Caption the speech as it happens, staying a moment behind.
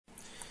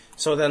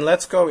So then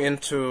let's go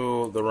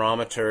into the raw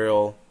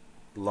material,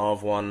 Law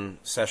of One,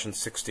 session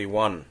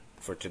 61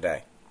 for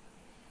today.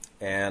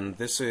 And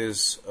this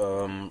is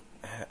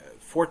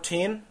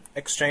 14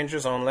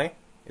 exchanges only.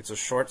 It's a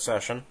short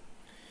session.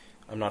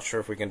 I'm not sure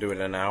if we can do it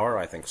in an hour.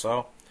 I think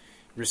so.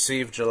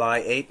 Received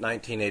July 8,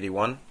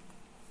 1981.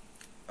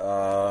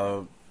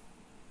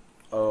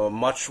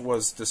 Much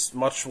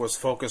was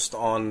focused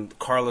on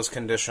Carla's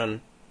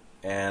condition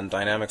and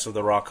dynamics of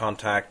the raw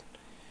contact,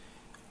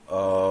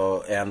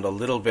 and a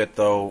little bit,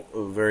 though,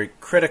 very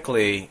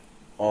critically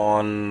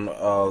on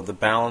the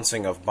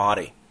balancing of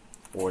body,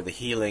 or the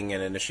healing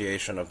and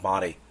initiation of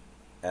body,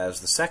 as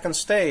the second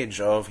stage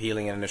of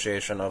healing and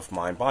initiation of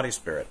mind, body,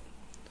 spirit.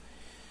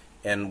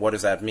 And what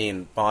does that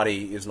mean?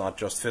 Body is not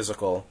just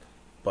physical,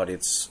 but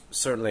it's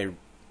certainly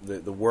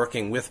the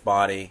working with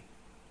body,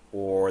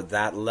 or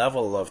that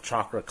level of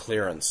chakra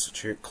clearance,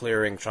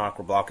 clearing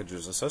chakra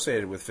blockages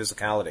associated with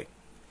physicality,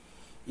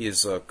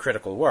 is a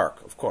critical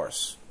work, of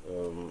course.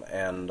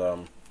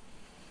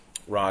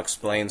 Ra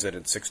explains it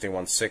at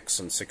 61.6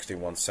 and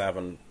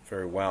 61.7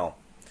 very well.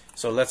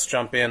 So let's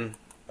jump in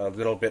a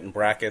little bit in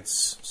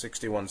brackets.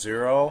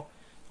 61.0.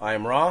 I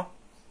am Ra.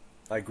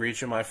 I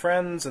greet you, my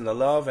friends, in the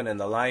love and in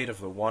the light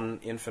of the one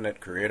infinite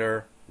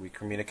Creator. We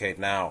communicate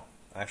now.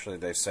 Actually,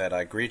 they said,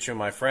 I greet you,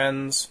 my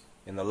friends,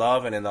 in the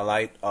love and in the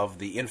light of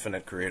the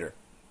infinite Creator.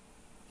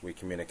 We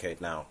communicate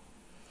now.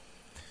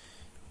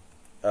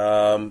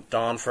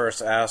 Don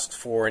first asked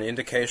for an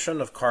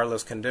indication of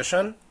Carla's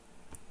condition.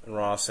 And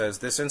Ra says,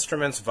 this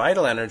instrument's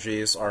vital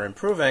energies are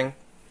improving.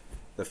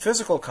 The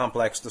physical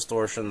complex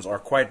distortions are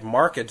quite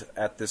marked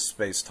at this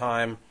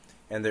space-time,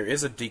 and there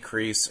is a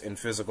decrease in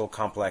physical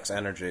complex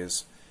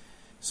energies.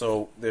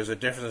 So there's a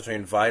difference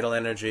between vital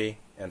energy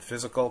and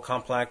physical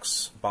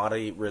complex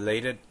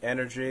body-related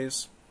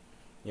energies.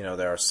 You know,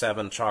 there are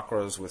 7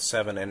 chakras with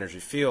 7 energy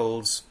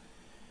fields.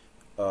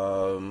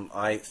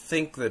 I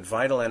think that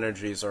vital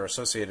energies are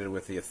associated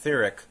with the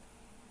etheric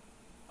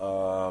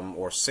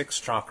or 6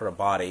 chakra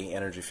body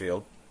energy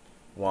field,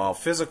 while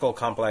physical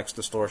complex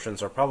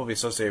distortions are probably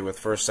associated with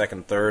 1st,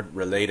 2nd, 3rd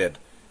related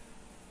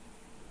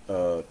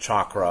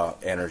chakra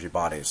energy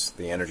bodies.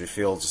 The energy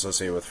fields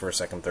associated with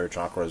 1st, 2nd, 3rd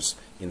chakras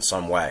in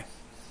some way.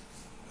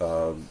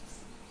 But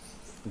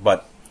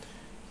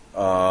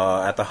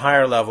at the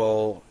higher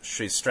level,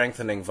 she's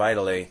strengthening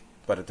vitally,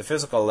 but at the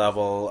physical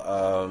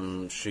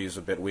level, she's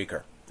a bit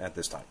weaker at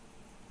this time.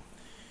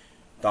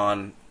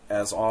 Don,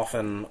 as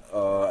often,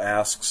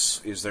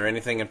 asks, is there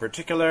anything in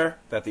particular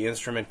that the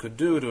instrument could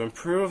do to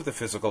improve the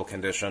physical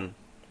condition?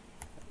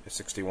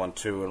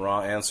 61.2, and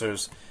Ra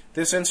answers,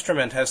 this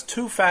instrument has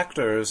 2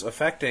 factors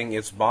affecting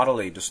its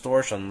bodily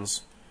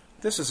distortions.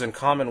 This is in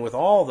common with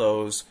all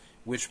those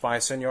which by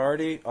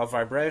seniority of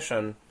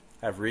vibration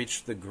have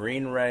reached the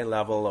green ray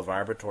level of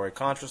vibratory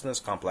consciousness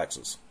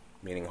complexes,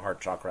 meaning heart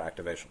chakra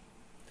activation.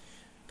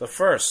 The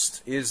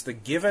first is the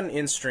given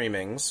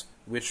in-streamings,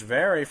 which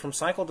vary from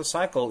cycle to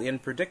cycle in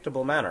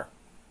predictable manner.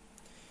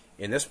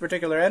 In this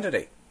particular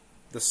entity,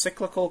 the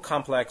cyclical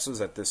complexes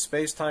at this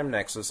space-time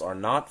nexus are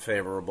not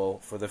favorable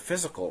for the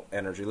physical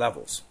energy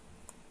levels.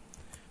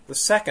 The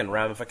second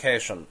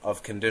ramification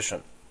of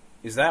condition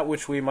is that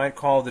which we might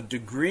call the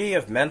degree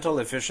of mental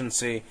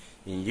efficiency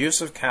in use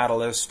of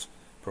catalyst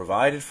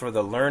provided for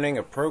the learning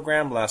of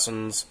program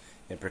lessons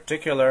in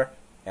particular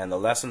and the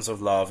lessons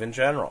of love in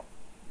general.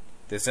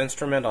 This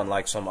instrument,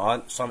 unlike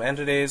some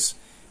entities,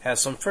 has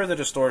some further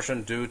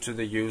distortion due to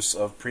the use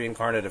of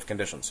pre-incarnative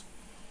conditions.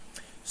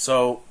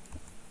 So,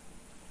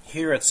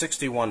 here at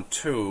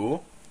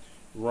 61.2,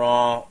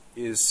 Ra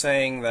is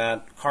saying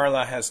that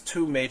Carla has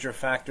 2 major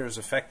factors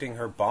affecting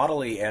her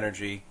bodily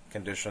energy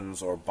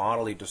conditions or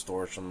bodily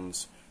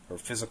distortions, her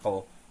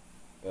physical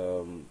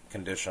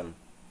condition,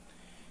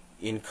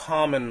 in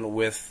common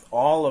with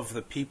all of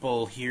the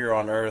people here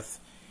on Earth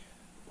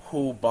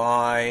who,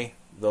 by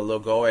the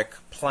logoic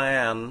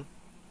plan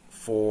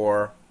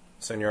for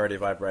seniority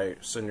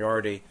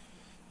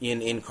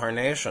in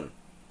incarnation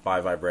by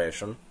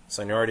vibration.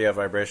 Seniority of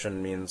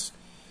vibration means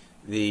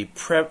the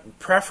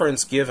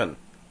preference given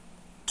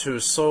to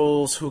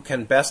souls who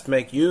can best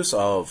make use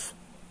of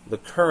the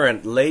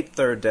current late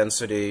 3rd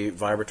density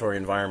vibratory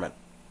environment.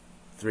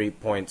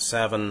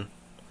 3.7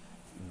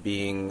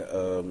 being,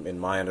 in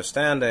my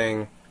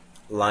understanding,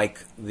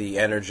 like the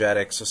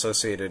energetics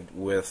associated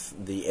with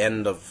the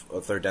end of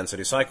a 3rd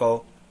density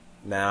cycle.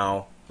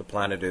 Now the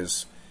planet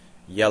is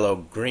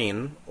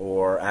yellow-green,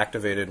 or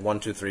activated 1,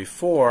 2, 3,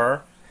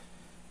 4,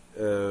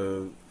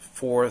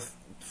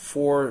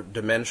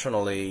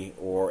 4-dimensionally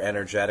or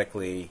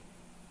energetically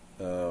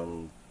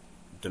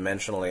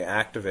dimensionally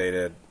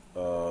activated,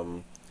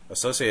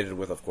 associated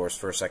with, of course,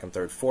 1st, 2nd,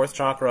 3rd, 4th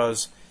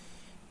chakras.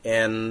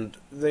 And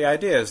the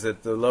idea is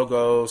that the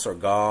Logos, or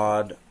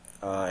God,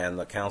 and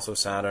the Council of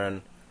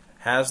Saturn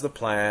has the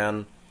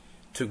plan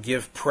to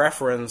give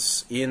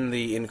preference in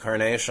the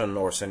incarnation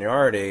or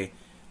seniority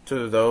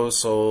to those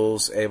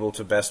souls able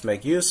to best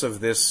make use of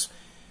this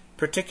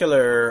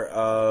particular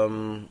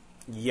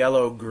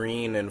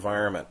yellow-green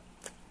environment.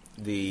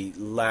 the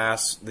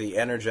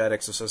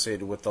energetics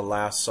associated with the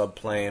last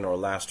subplane or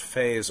last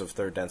phase of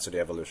third density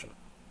evolution.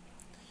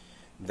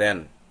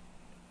 Then,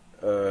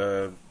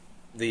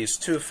 these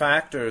two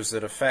factors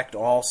that affect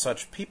all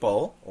such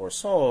people or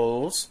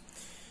souls,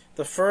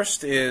 the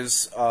first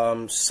is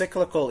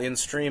cyclical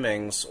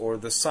instreamings, or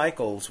the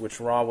cycles, which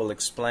Ra will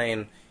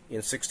explain in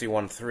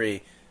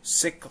 61.3,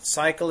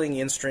 cycling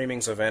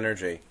instreamings of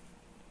energy,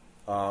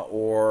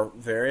 or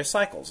various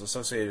cycles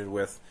associated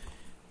with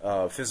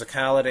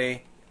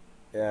physicality,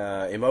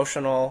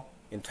 emotional,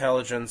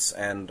 intelligence,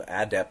 and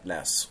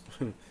adeptness.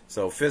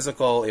 So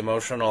physical,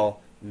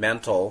 emotional,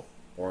 mental,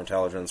 or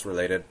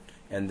intelligence-related,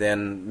 and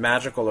then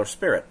magical or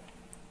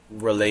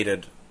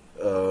spirit-related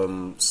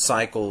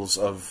cycles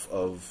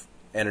of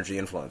energy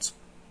influence.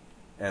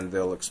 And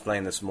they'll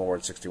explain this more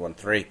in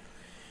 61.3.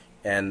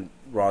 And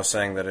Ra's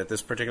saying that at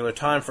this particular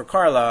time for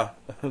Carla,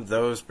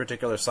 those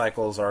particular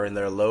cycles are in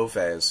their low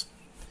phase.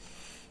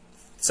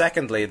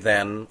 Secondly,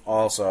 then,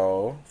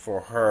 also,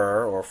 for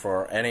her or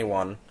for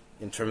anyone,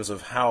 in terms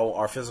of how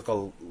our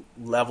physical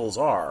levels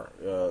are,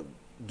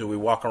 do we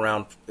walk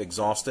around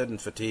exhausted and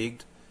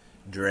fatigued,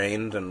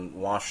 drained and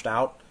washed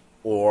out,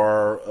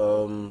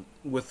 or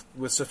with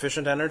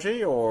sufficient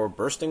energy, or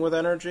bursting with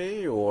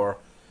energy, or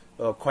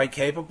quite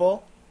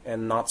capable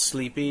and not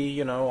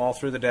sleepy, all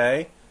through the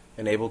day,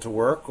 and able to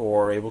work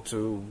or able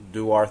to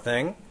do our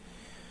thing?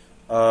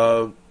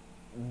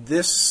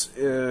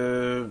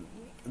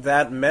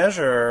 That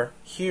measure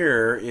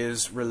here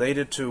is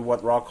related to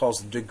what Ra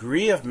calls the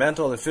degree of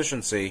mental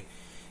efficiency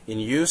in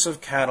use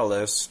of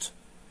catalyst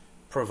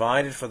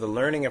provided for the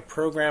learning of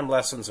program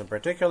lessons in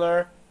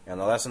particular and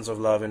the lessons of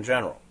love in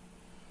general.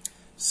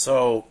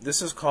 So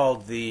this is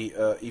called the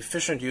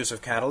efficient use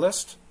of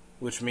catalyst,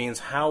 which means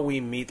how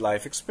we meet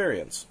life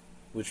experience,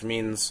 which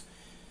means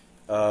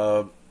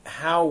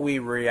how we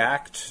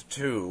react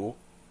to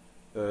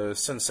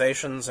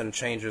sensations and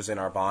changes in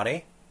our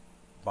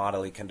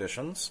bodily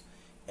conditions,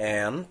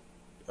 and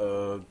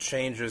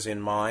changes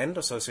in mind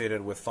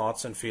associated with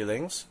thoughts and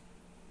feelings,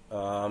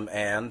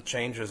 and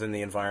changes in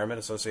the environment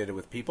associated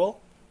with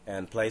people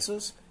and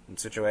places and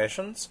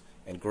situations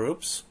and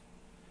groups.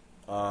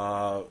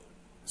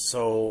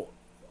 So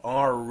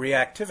our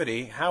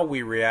reactivity, how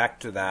we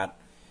react to that,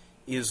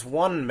 is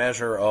one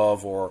measure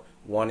of, or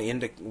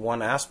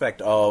one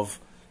aspect of,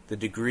 the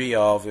degree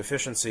of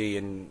efficiency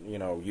in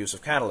use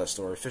of catalyst,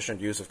 or efficient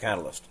use of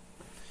catalyst,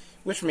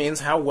 which means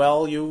how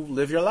well you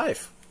live your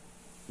life,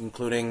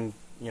 including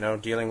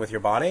dealing with your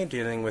body,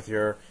 dealing with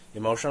your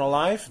emotional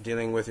life,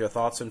 dealing with your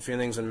thoughts and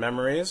feelings and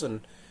memories and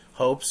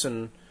hopes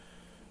and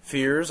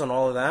fears and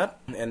all of that,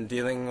 and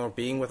dealing or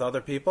being with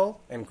other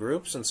people and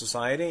groups and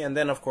society, and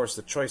then of course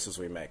the choices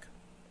we make.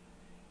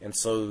 And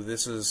so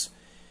this is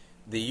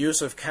the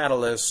use of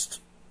catalyst,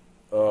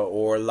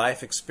 or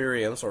life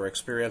experience or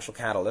experiential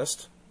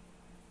catalyst,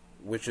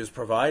 which is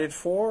provided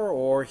for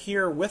or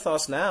here with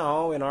us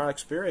now in our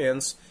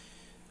experience,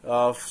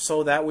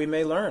 so that we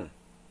may learn.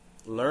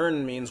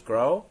 Learn means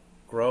grow.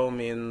 Grow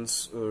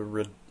means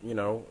release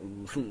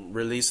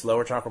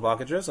lower chakra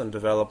blockages and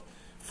develop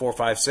 4,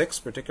 5, 6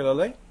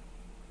 particularly.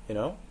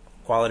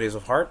 Qualities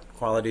of heart,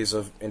 qualities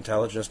of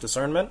intelligence,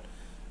 discernment,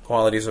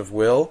 qualities of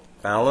will,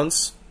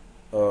 balance,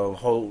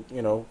 whole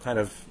kind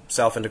of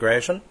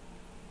self-integration,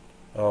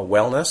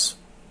 wellness,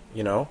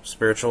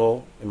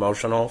 spiritual,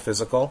 emotional,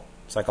 physical,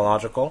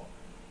 psychological,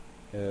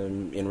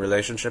 in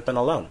relationship and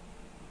alone.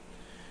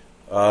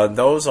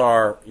 Those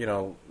are,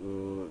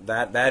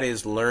 that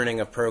is learning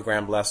of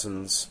programmed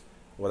lessons.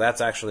 Well,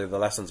 that's actually the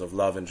lessons of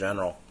love in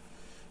general.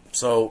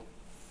 So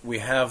we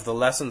have the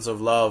lessons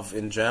of love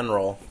in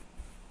general,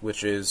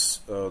 which is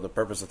the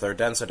purpose of third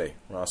density.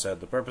 Ra said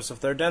the purpose of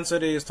third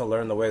density is to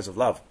learn the ways of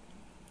love.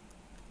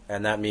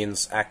 And that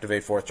means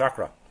activate fourth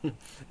chakra. And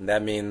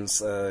that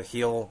means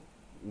heal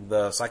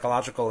the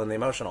psychological and the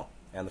emotional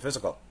and the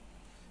physical,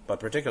 but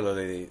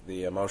particularly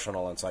the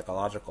emotional and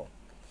psychological.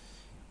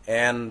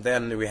 And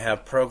then we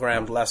have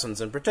programmed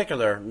lessons in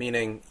particular,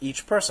 meaning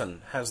each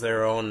person has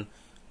their own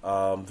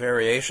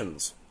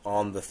variations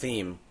on the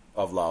theme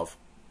of love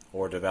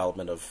or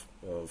development of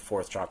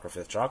fourth chakra,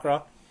 fifth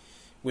chakra,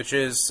 which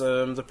is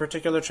the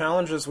particular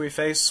challenges we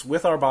face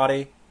with our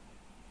body,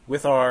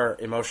 with our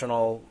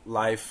emotional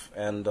life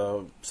and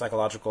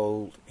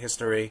psychological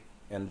history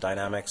and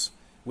dynamics,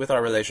 with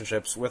our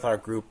relationships, with our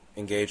group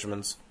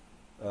engagements,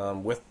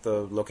 with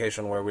the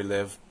location where we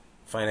live,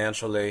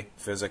 financially,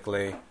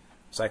 physically,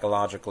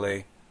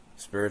 psychologically,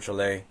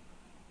 spiritually,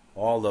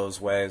 all those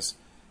ways.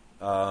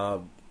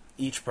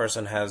 Each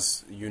person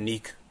has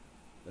unique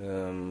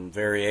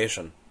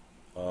variation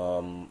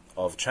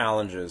of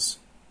challenges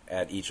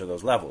at each of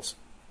those levels.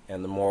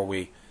 And the more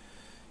we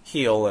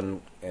heal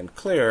and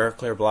clear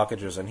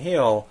blockages and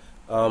heal,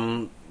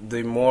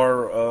 the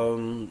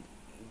more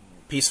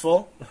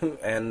peaceful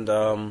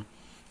and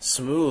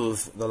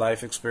smooth the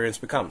life experience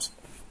becomes.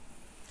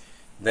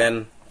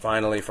 Then,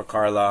 finally, for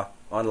Carla,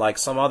 unlike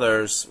some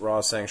others, Ra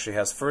is saying she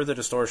has further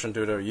distortion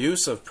due to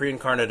use of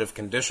pre-incarnative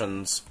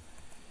conditions.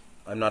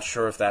 I'm not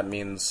sure if that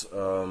means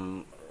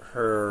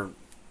her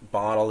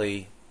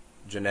bodily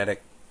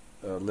genetic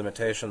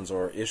limitations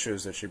or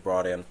issues that she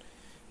brought in,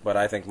 but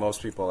I think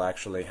most people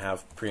actually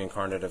have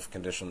pre-incarnative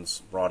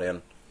conditions brought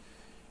in.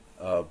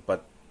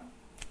 But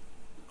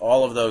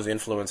all of those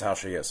influence how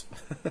she is.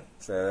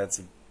 So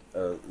that's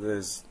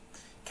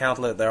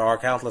there are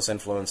countless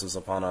influences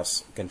upon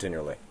us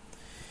continually.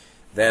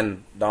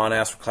 Then Don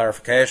asked for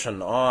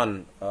clarification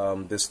on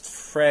this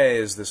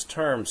phrase, this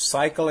term,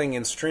 cycling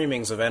in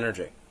streamings of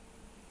energy.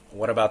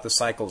 What about the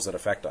cycles that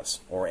affect us,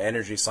 or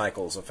energy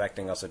cycles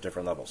affecting us at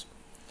different levels?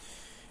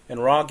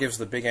 And Ra gives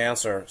the big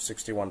answer,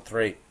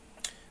 61.3.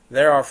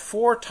 There are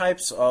 4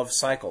 types of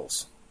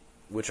cycles,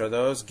 which are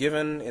those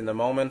given in the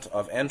moment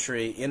of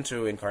entry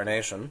into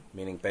incarnation,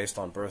 meaning based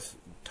on birth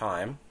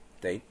time,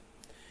 date.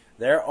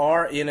 There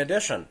are, in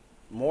addition,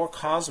 more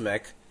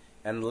cosmic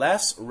and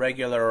less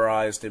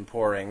regularized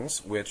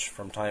imporings, which,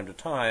 from time to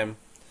time,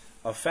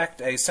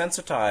 affect a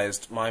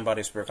sensitized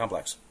mind-body-spirit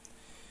complex.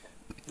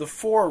 The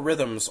 4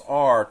 rhythms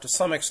are, to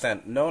some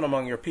extent, known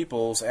among your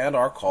peoples and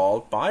are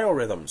called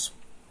biorhythms.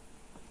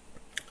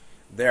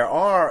 There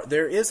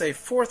is a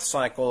 4th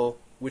cycle,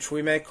 which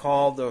we may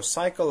call the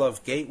cycle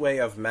of gateway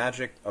of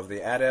magic of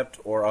the adept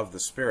or of the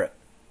spirit.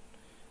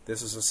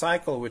 This is a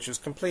cycle which is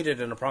completed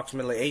in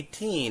approximately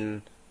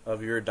 18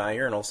 of your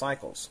diurnal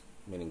cycles,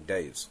 meaning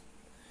days.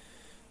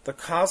 The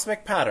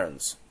cosmic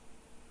patterns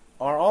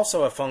are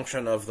also a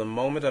function of the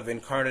moment of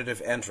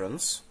incarnative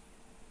entrance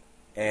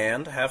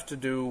and have to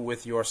do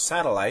with your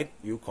satellite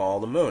you call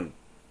the moon,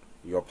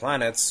 your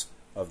planets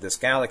of this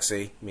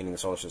galaxy, meaning the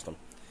solar system,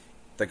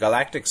 the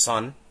galactic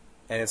sun,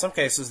 and in some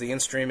cases the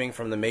in-streaming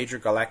from the major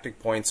galactic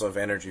points of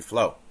energy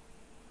flow.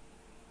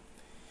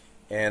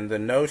 And the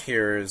note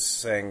here is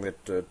saying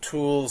that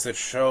tools that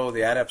show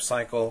the adept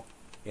cycle,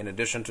 in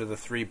addition to the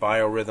 3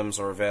 biorhythms,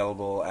 are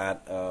available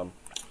at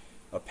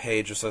a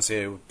page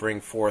associated with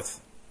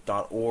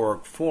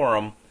bringforth.org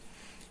forum,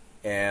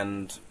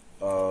 and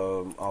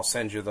I'll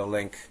send you the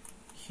link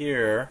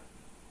here,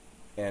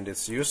 and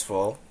it's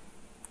useful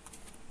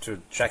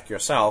to check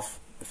yourself.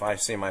 If I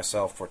see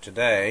myself for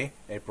today,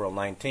 April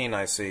 19,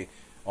 I see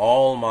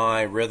all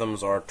my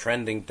rhythms are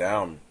trending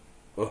down.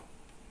 Ugh.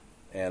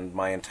 And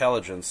my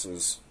intelligence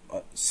is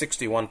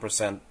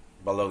 61%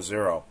 below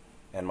 0,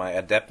 and my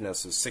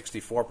adeptness is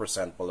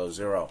 64% below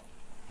 0.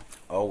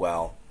 Oh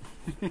well.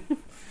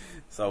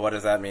 So what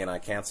does that mean? I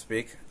can't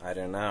speak? I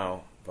don't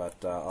know,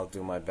 but I'll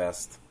do my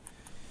best.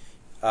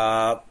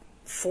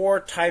 4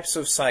 types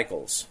of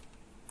cycles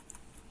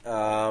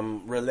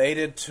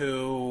related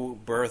to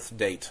birth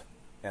date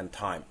and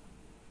time.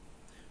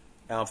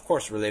 Now, of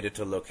course, related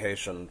to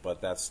location,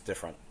 but that's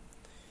different.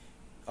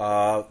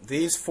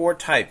 These 4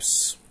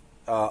 types,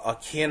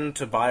 akin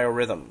to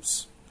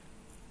biorhythms,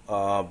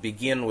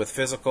 begin with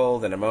physical,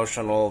 then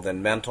emotional,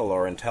 then mental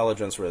or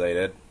intelligence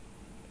related.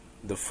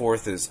 The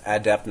 4th is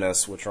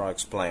adeptness, which Ra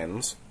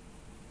explains.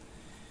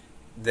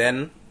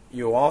 Then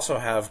you also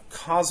have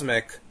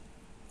cosmic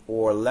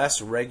or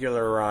less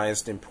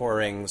regularized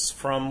imporings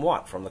from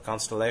what? From the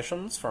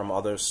constellations? From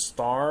other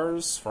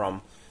stars?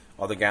 From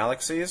other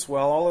galaxies?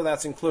 Well, all of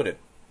that's included.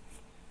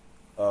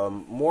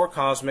 More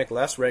cosmic,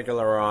 less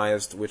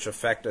regularized, which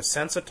affect a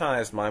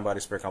sensitized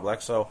mind-body-spirit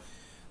complex. So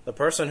the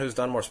person who's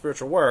done more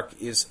spiritual work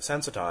is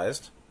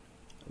sensitized.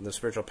 The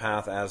spiritual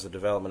path as a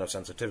development of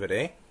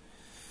sensitivity.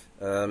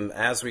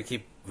 As we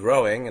keep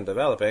growing and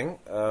developing,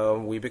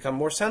 we become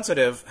more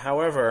sensitive.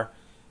 However,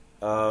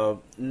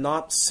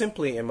 not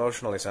simply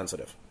emotionally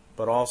sensitive,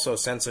 but also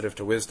sensitive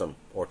to wisdom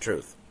or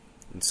truth,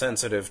 and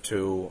sensitive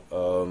to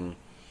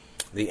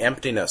the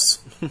emptiness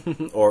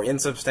or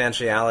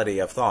insubstantiality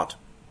of thought,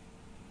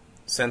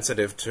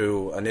 sensitive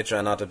to anicca,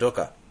 anatta,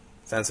 dukkha,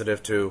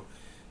 sensitive to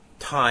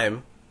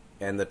time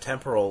and the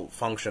temporal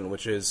function,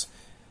 which is,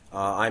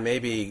 I may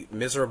be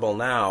miserable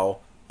now,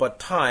 but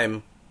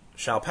time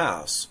shall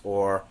pass,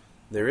 or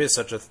there is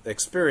such an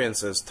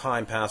experience as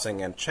time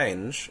passing and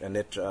change,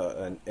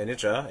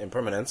 anicca,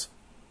 impermanence,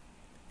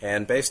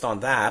 and based on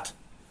that,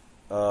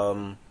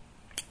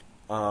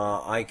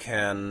 I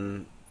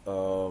can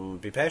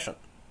be patient,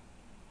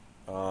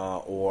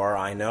 or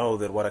I know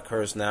that what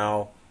occurs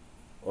now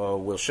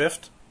will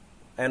shift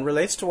and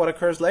relates to what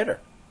occurs later,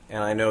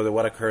 and I know that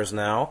what occurs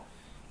now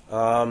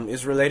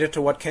is related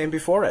to what came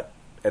before it,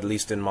 at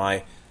least in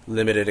my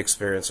limited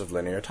experience of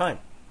linear time.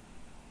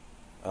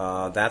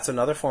 That's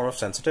another form of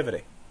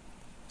sensitivity.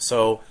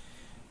 So,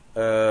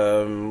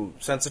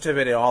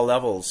 sensitivity at all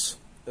levels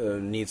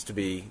needs to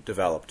be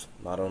developed,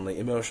 not only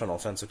emotional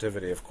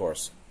sensitivity, of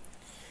course.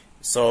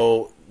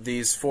 So,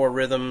 these 4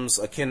 rhythms,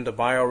 akin to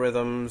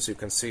biorhythms, you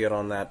can see it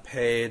on that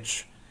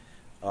page.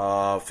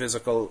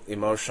 Physical,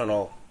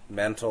 emotional,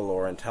 mental,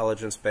 or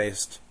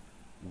intelligence-based.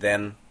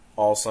 Then,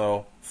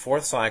 also,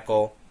 4th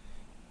cycle,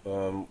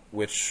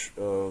 which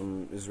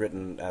is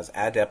written as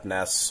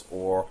adeptness,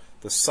 or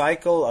the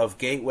cycle of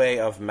gateway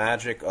of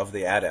magic of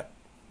the adept,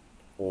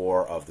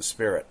 or of the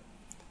spirit.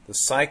 The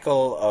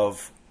cycle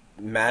of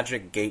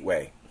magic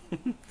gateway.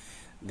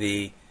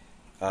 The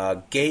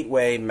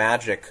gateway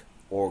magic,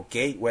 or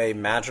gateway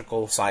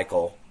magical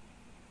cycle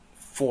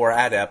for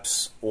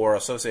adepts, or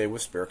associated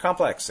with spirit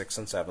complex, 6th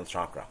and 7th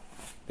chakra.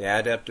 The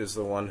adept is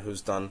the one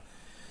who's done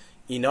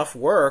enough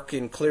work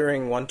in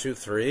clearing 1, 2,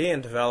 3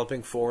 and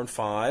developing 4 and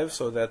 5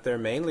 so that they're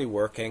mainly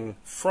working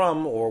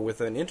from or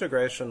with an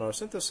integration or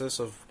synthesis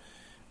of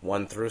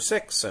 1 through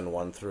 6 and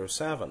 1 through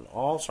 7.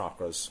 All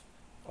chakras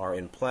are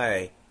in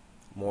play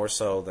more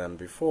so than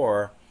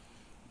before.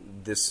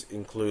 This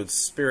includes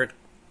spirit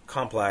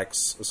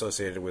complex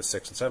associated with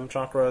 6 and 7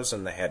 chakras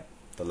and the head,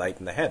 the light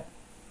in the head.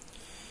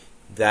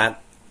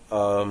 That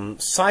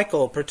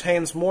cycle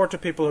pertains more to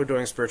people who are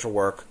doing spiritual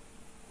work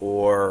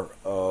or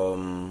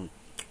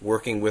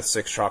working with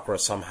 6 chakras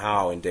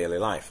somehow in daily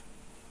life.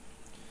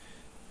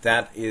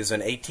 That is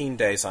an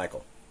 18-day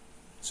cycle.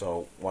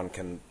 So one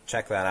can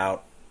check that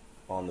out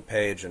on the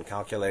page and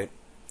calculate.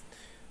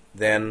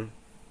 Then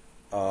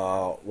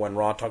when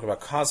Ra talked about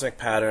cosmic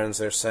patterns,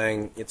 they're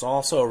saying it's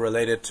also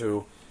related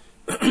to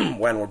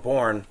when we're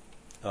born,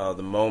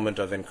 the moment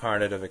of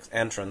incarnative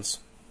entrance.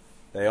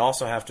 They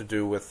also have to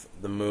do with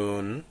the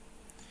moon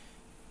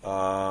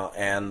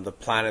and the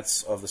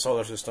planets of the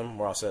solar system,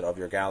 where I said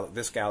of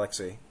this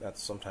galaxy,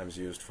 that's sometimes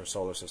used for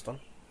solar system,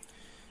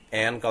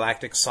 and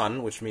galactic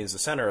sun, which means the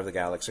center of the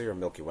galaxy, or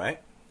Milky Way,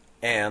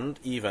 and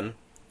even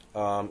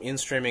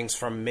in-streamings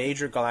from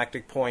major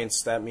galactic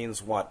points. That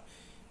means what?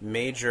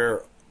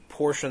 Major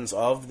portions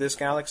of this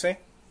galaxy?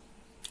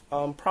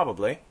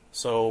 Probably.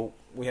 So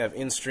we have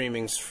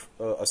in-streamings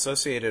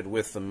associated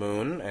with the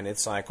moon and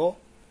its cycle,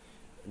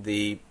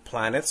 the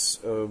planets,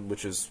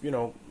 which is,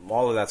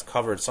 all of that's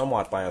covered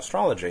somewhat by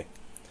astrology.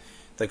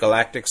 The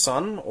galactic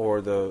sun,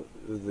 or the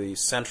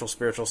central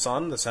spiritual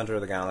sun, the center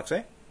of the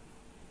galaxy,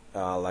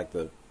 like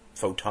the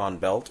photon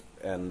belt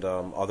and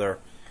other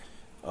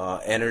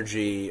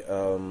energy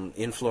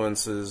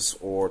influences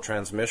or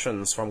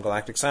transmissions from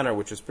galactic center,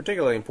 which is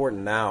particularly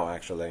important now,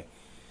 actually,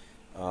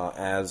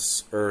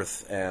 as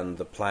Earth and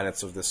the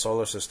planets of the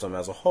solar system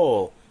as a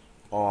whole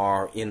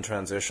are in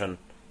transition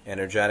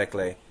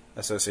energetically,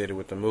 associated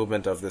with the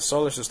movement of the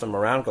solar system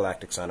around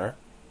galactic center,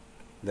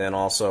 then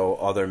also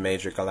other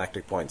major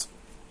galactic points.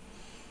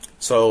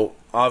 So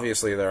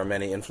obviously there are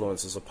many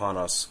influences upon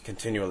us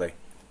continually.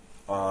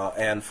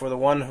 And for the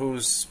one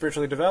who's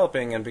spiritually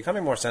developing and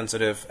becoming more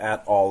sensitive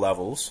at all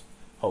levels,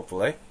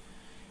 hopefully,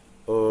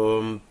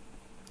 one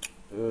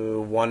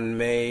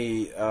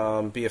may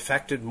be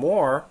affected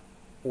more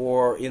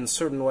or in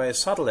certain ways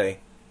subtly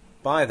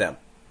by them.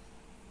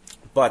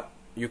 But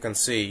you can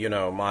see,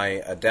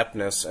 my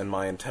adeptness and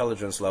my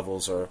intelligence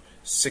levels are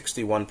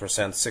 61%,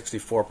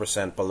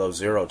 64% below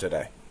zero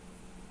today.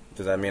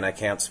 Does that mean I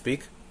can't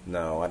speak?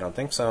 No, I don't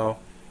think so.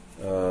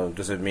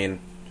 Does it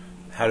mean,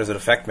 how does it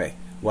affect me?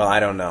 Well,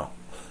 I don't know.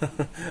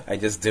 I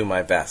just do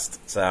my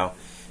best. So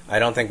I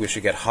don't think we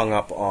should get hung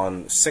up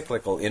on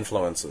cyclical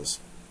influences.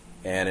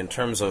 And in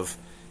terms of,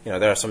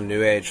 there are some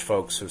New Age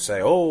folks who say,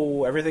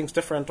 oh, everything's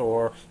different,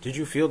 or did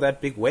you feel that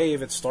big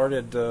wave? It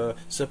started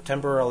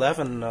September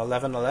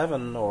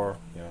 11/11, or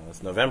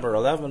it's November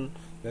 11.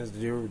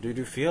 Did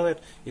you feel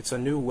it? It's a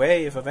new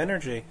wave of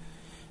energy.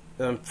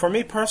 For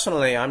me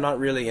personally, I'm not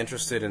really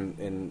interested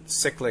in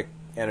cyclic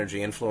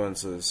energy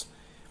influences,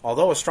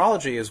 although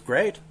astrology is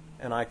great,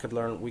 and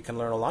we can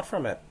learn a lot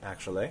from it,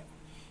 actually.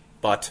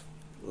 But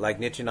like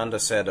Nityananda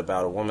said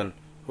about a woman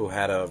who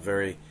had a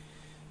very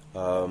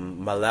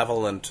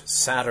malevolent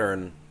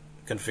Saturn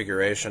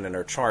configuration in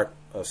her chart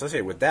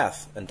associated with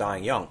death and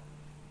dying young,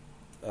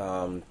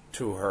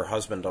 to her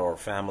husband or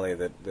family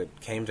that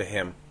came to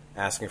him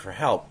asking for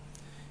help,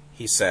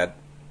 he said,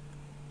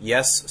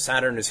 yes,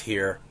 Saturn is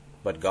here,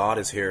 but God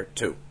is here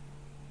too.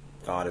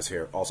 God is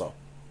here also.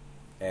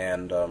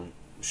 And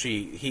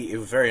it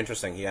was very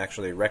interesting. He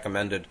actually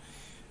recommended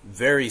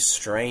very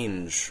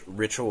strange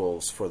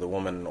rituals for the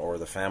woman or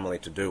the family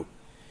to do,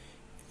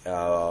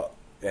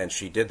 and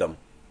she did them.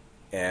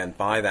 And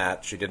by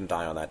that, she didn't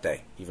die on that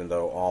day, even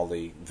though all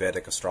the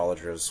Vedic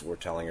astrologers were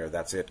telling her,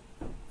 that's it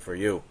for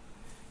you.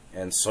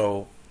 And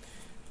so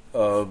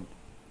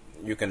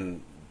you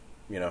can,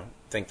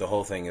 think the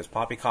whole thing is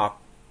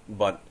poppycock,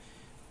 but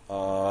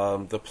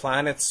the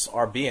planets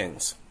are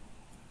beings.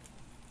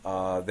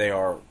 They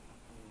are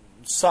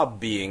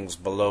sub-beings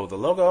below the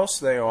Logos.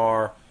 They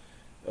are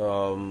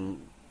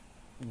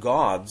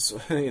gods.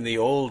 In the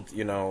old,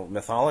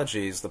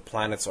 mythologies, the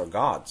planets are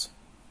gods.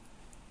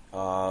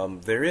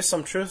 There is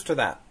some truth to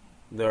that.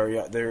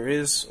 There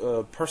is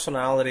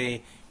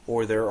personality,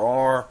 or there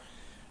are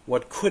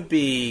what could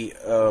be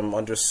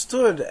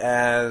understood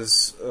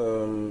as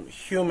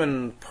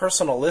human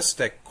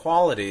personalistic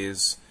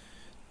qualities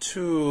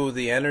to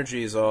the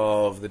energies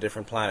of the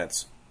different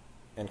planets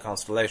and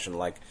constellation,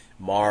 like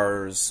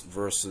Mars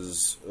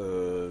versus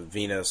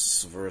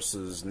Venus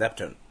versus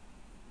Neptune.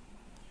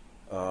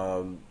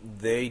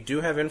 They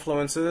do have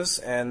influences,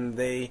 and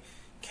they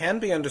can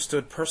be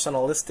understood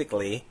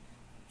personalistically,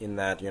 in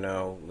that,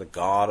 the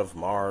god of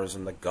Mars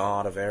and the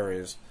god of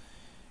Aries.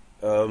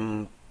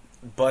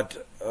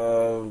 But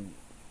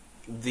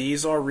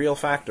these are real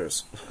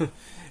factors.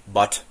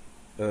 But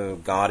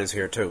God is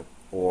here too.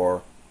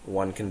 Or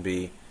one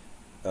can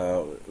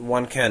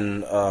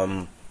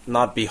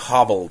not be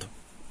hobbled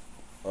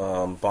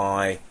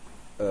by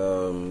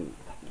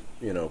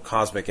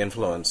cosmic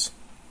influence,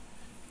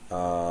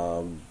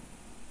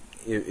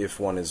 if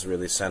one is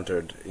really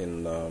centered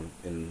in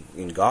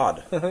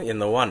God, in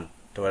the One,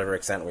 to whatever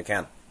extent we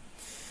can.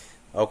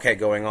 Okay,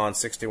 going on,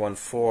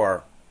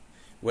 61.4.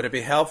 Would it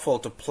be helpful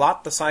to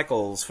plot the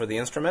cycles for the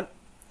instrument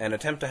and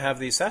attempt to have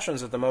these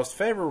sessions at the most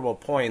favorable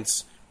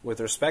points with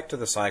respect to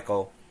the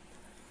cycle?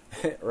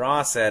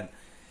 Ra said,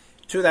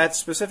 to that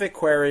specific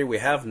query, we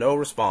have no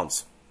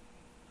response.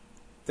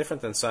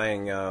 Different than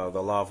saying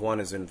the law of one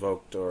is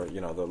invoked, or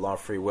the law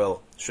of free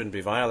will shouldn't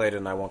be violated,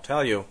 and I won't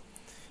tell you.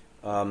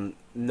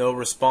 No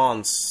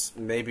response,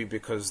 maybe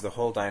because the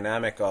whole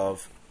dynamic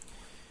of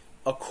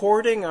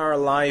according our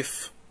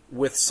life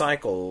with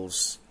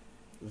cycles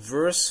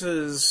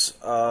versus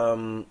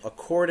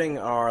according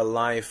our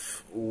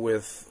life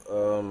with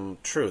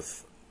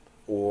truth,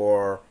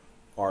 or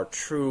our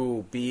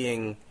true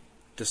being,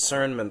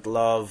 discernment,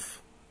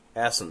 love,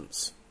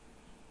 essence,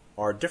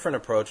 are different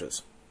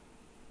approaches.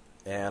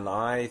 And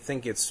I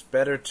think it's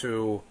better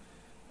to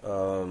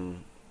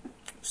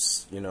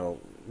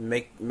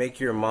make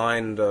your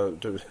mind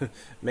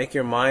make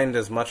your mind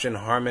as much in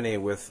harmony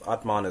with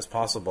Atman as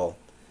possible.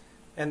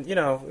 And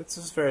it's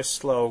just very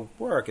slow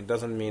work. It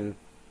doesn't mean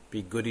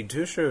be goody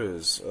two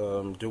shoes.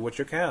 Do what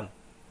you can,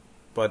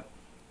 but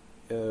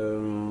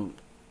to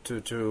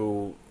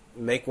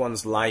make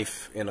one's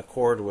life in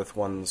accord with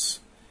one's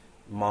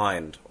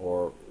mind,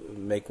 or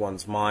make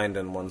one's mind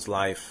and one's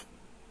life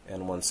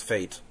and one's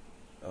fate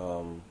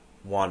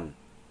one,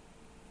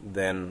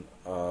 then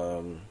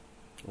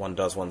one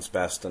does one's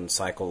best, and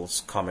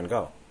cycles come and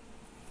go.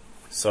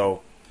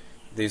 So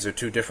these are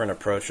two different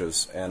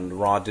approaches, and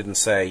Ra didn't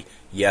say,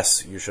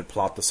 yes, you should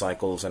plot the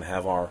cycles and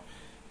have our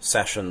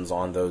sessions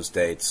on those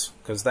dates,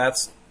 because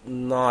that's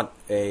not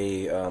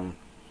the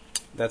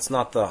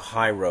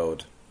high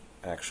road,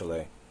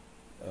 actually.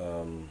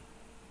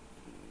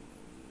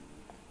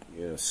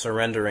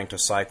 Surrendering to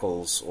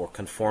cycles or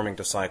conforming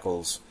to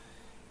cycles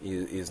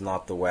is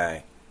not the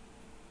way.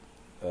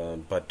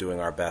 But doing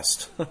our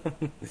best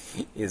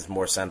is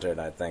more centered,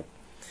 I think.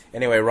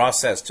 Anyway, Ross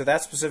says, to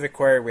that specific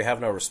query, we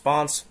have no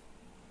response.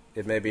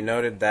 It may be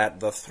noted that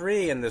the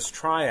three in this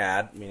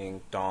triad,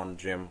 meaning Don,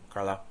 Jim,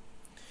 Carla,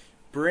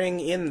 bring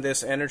in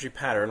this energy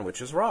pattern,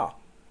 which is Ra.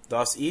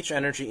 Thus, each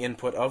energy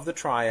input of the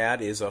triad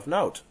is of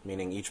note,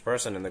 meaning each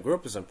person in the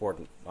group is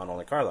important, not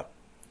only Carla.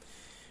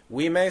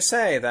 We may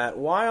say that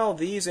while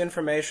these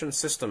information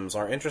systems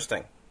are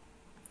interesting,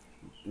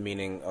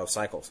 meaning of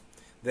cycles,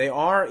 they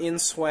are in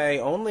sway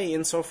only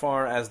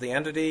insofar as the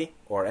entity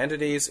or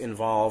entities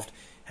involved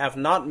have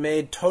not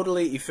made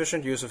totally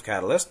efficient use of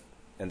catalyst,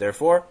 and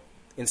therefore,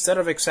 instead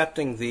of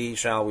accepting the,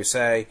 shall we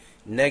say,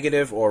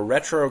 negative or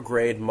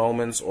retrograde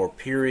moments or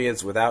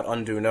periods without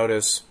undue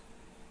notice,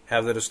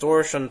 have the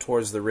distortion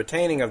towards the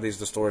retaining of these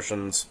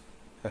distortions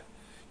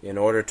in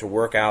order to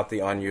work out the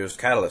unused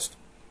catalyst.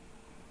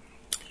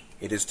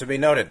 It is to be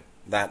noted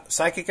that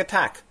psychic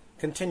attack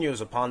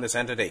continues upon this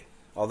entity,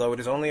 although it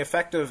is only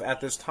effective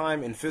at this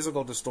time in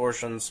physical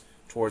distortions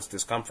towards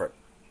discomfort.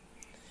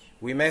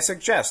 We may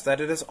suggest that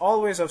it is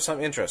always of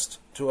some interest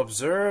to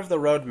observe the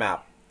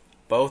roadmap,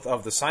 both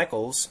of the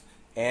cycles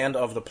and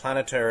of the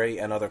planetary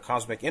and other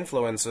cosmic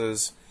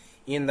influences,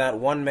 in that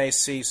one may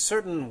see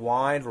certain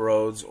wide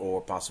roads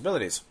or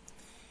possibilities.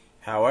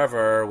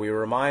 However, we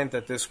remind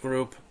that this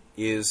group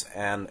is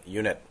an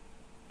unit.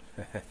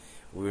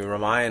 We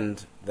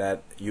remind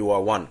that you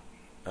are one,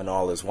 and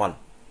all is one.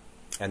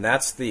 And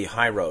that's the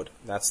high road.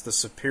 That's the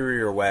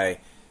superior way.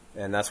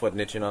 And that's what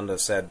Nityananda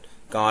said.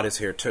 God is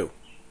here too.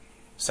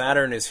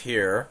 Saturn is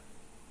here.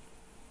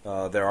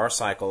 There are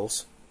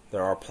cycles.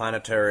 There are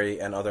planetary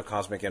and other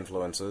cosmic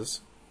influences.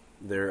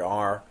 There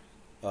are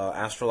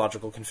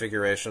astrological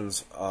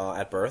configurations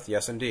at birth.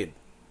 Yes, indeed.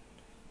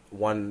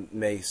 One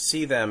may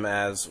see them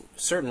as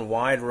certain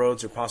wide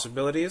roads or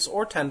possibilities,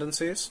 or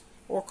tendencies,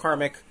 or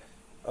karmic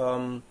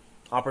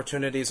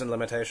opportunities and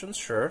limitations,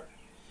 sure.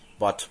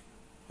 But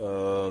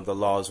the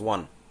law is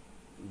one.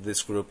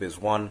 This group is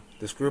one.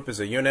 This group is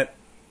a unit.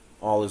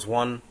 All is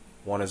one.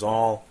 One is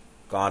all.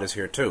 God is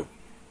here too.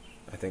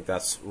 I think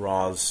that's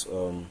Ra's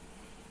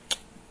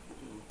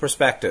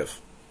perspective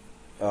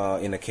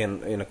in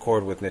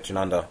accord with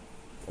Nityananda,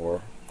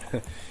 or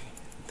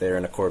they're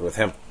in accord with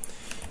him.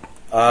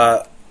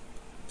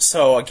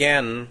 So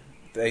again,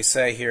 they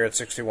say here at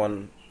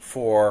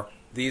 61.4,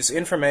 these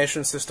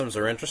information systems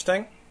are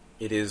interesting.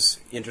 It is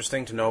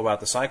interesting to know about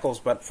the cycles,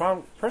 but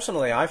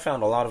personally, I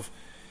found a lot of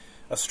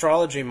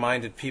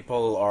astrology-minded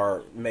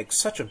people make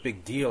such a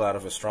big deal out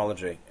of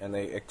astrology, and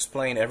they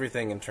explain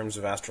everything in terms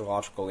of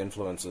astrological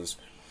influences.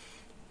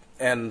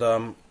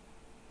 And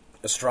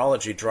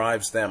astrology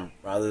drives them,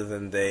 rather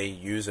than they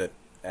use it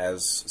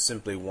as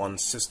simply one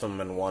system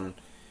and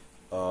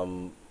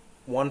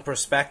one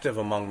perspective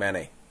among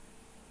many.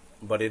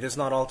 But it is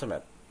not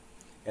ultimate.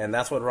 And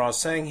that's what Ra is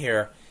saying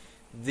here.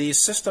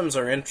 These systems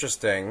are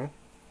interesting,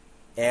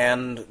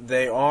 and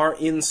they are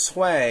in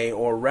sway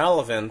or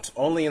relevant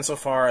only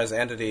insofar as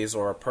entities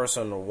or a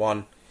person or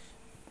one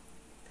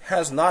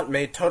has not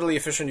made totally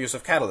efficient use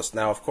of catalyst.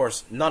 Now, of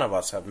course, none of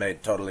us have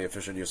made totally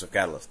efficient use of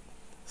catalyst.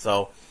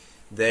 So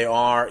they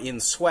are in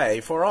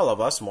sway for all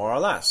of us, more or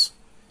less,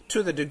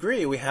 to the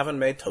degree we haven't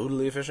made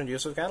totally efficient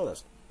use of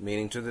catalyst,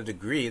 meaning to the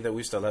degree that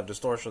we still have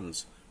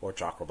distortions or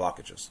chakra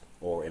blockages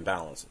or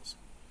imbalances.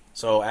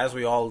 So as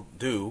we all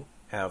do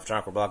have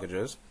chakra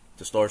blockages,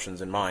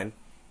 distortions in mind,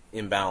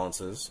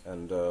 imbalances,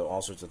 and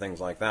all sorts of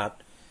things like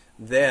that,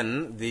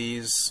 then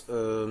these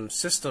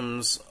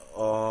systems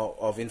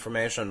of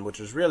information, which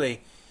is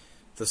really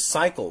the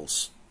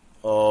cycles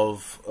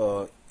of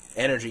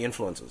energy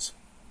influences,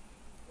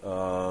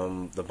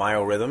 the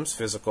biorhythms,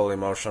 physical,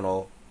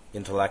 emotional,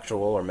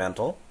 intellectual, or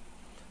mental,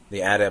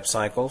 the adept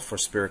cycle for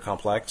spirit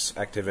complex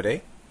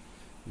activity,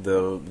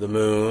 the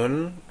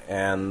moon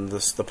and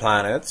the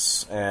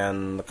planets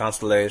and the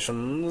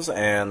constellations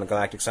and the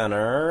galactic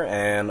center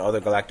and other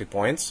galactic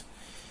points,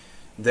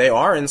 they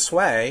are in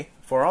sway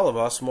for all of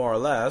us, more or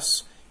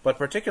less, but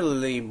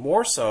particularly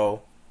more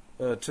so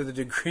to the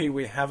degree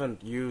we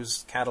haven't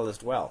used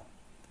catalyst well.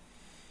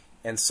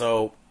 And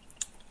so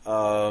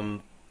Ra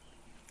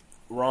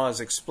is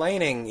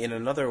explaining in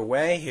another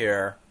way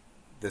here,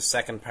 the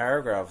second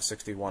paragraph of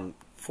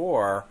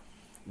 61.4,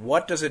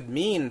 what does it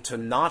mean to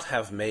not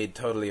have made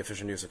totally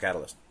efficient use of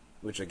catalyst,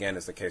 which again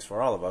is the case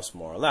for all of us,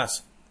 more or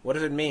less. What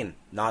does it mean,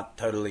 not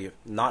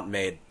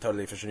made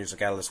totally efficient use of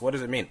catalyst? What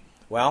does it mean?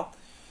 Well,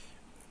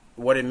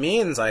 what it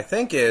means, I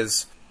think,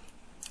 is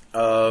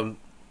that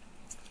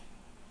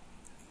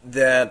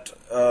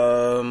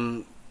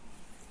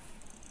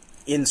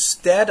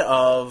instead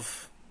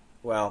of,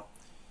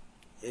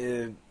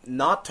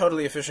 not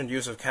totally efficient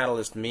use of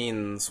catalyst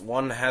means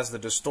one has the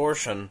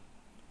distortion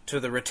to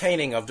the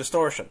retaining of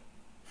distortion.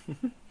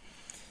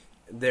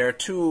 There are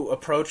two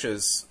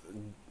approaches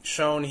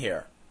shown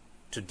here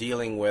to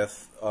dealing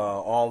with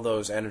all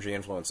those energy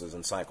influences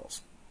and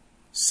cycles,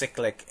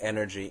 cyclic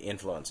energy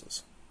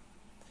influences.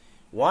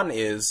 One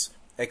is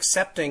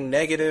accepting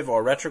negative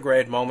or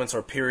retrograde moments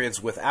or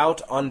periods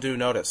without undue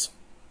notice.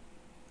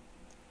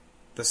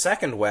 The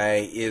second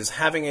way is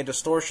having a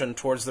distortion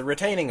towards the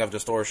retaining of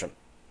distortion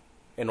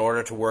in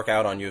order to work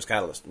out unused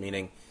catalyst,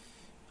 meaning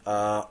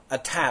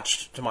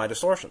attached to my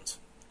distortions.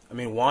 I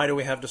mean, why do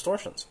we have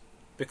distortions?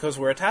 Because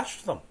we're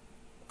attached to them.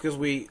 Because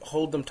we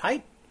hold them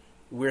tight.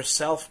 We're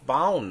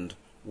self-bound.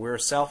 We're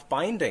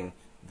self-binding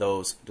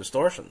those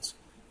distortions.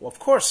 Well, of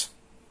course.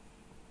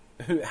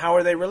 How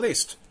are they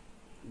released?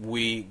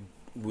 We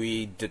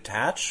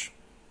detach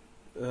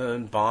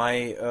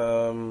by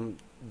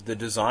the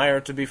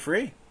desire to be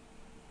free.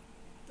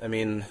 I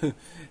mean,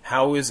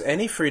 how is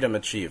any freedom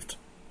achieved?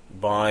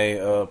 By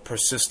a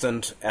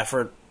persistent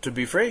effort to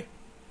be free,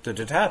 to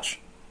detach,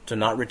 to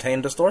not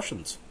retain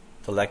distortions,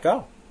 to let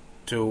go,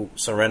 to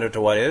surrender to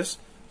what is,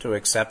 to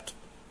accept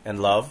and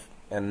love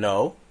and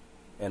know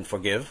and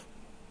forgive,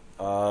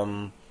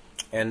 and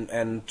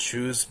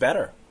choose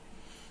better.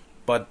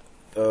 But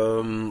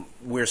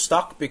we're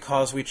stuck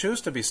because we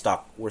choose to be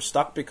stuck. We're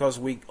stuck because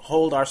we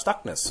hold our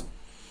stuckness.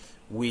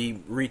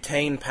 We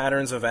retain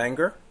patterns of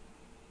anger,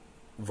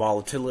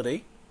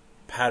 volatility,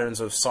 patterns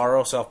of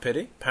sorrow,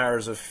 self-pity,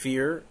 patterns of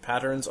fear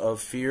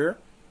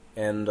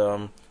and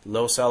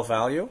low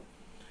self-value,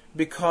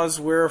 because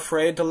we're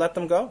afraid to let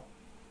them go.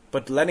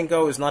 But letting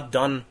go is not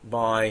done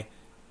by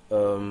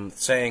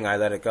saying, I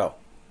let it go.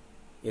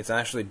 It's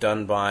actually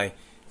done by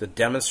the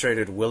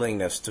demonstrated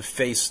willingness to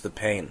face the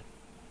pain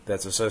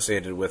that's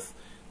associated with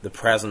the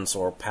presence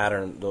or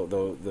pattern,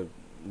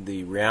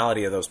 the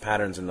reality of those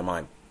patterns in the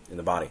mind, in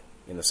the body,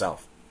 in the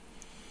self.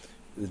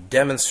 The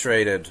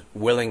demonstrated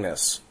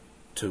willingness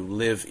to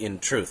live in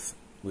truth,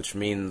 which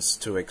means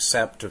to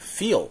accept, to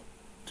feel,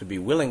 to be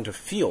willing to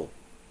feel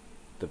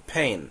the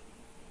pain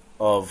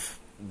of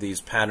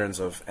these patterns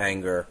of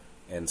anger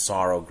and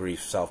sorrow,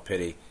 grief,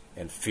 self-pity,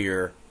 and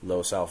fear,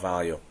 low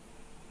self-value.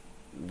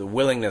 The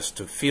willingness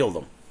to feel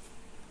them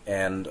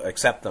and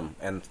accept them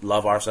and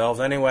love ourselves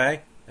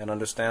anyway and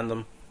understand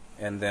them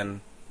and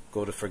then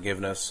go to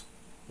forgiveness.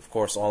 Of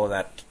course, all of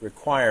that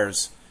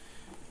requires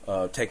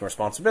taking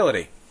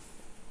responsibility.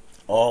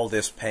 All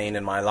this pain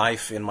in my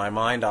life, in my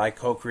mind, I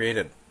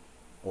co-created,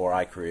 or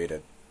I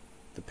created.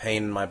 The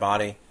pain in my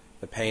body,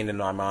 the pain in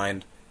my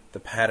mind, the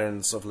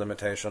patterns of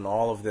limitation,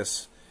 all of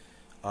this,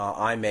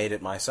 I made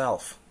it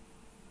myself.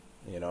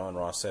 And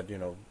Ross said,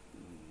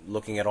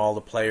 looking at all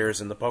the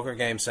players in the poker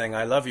game saying,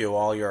 I love you,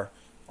 all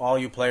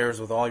you players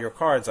with all your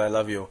cards, I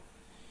love you,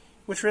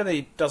 which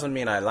really doesn't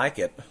mean I like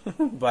it,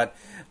 but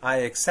I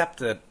accept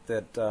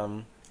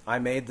that I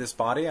made this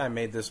body, I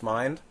made this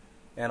mind,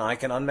 and I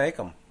can unmake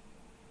them.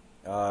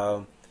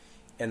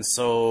 And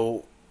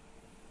so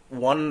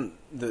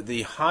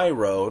the high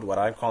road, what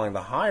I'm calling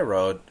the high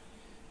road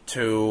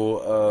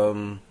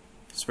to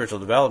spiritual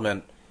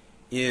development,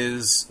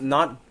 is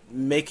not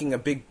making a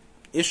big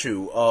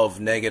issue of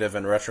negative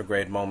and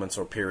retrograde moments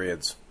or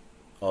periods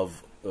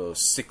of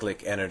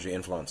cyclic energy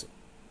influence,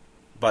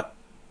 but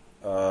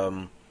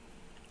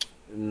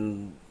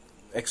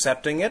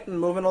accepting it and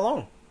moving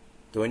along,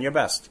 doing your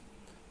best.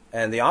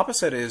 And the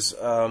opposite is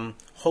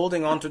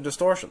holding on to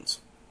distortions.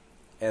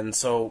 And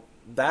so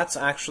that's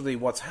actually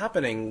what's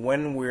happening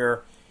when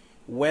we're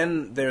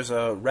when there's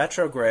a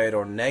retrograde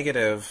or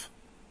negative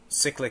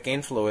cyclic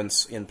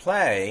influence in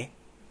play,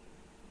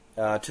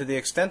 to the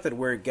extent that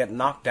we get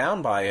knocked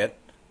down by it,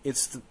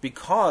 it's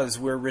because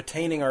we're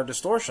retaining our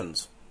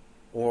distortions,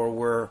 or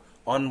we're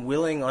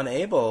unwilling,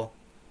 unable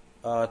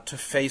to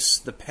face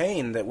the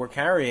pain that we're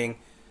carrying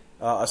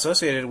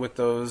associated with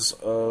those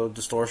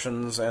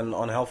distortions and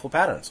unhelpful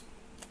patterns.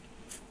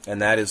 And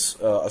that is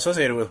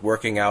associated with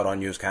working out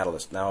unused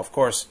catalyst. Now, of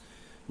course,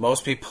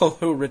 most people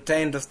who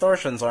retain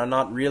distortions are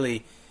not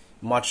really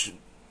much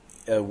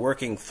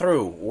working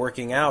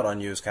out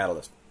unused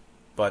catalyst,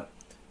 but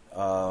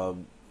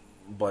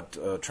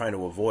trying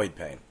to avoid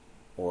pain,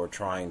 or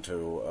trying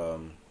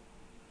to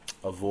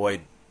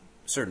avoid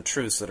certain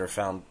truths that are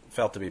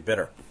felt to be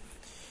bitter.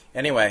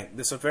 Anyway,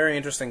 this is a very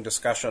interesting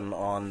discussion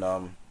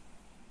on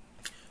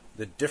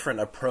the different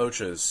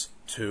approaches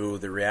to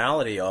the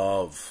reality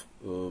of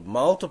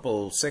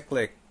multiple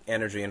cyclic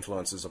energy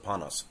influences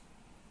upon us,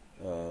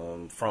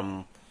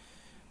 from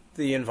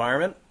the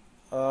environment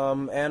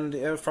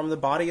and from the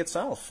body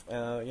itself.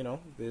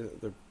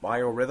 The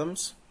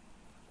biorhythms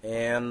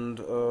and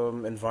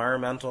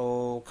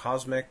environmental,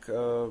 cosmic,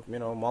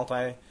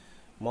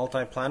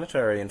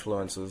 multi-planetary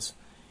influences.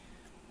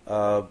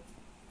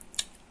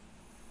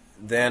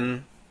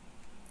 Then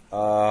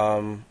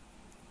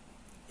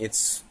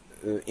it's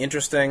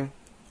interesting,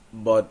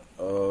 but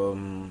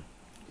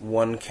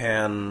one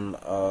can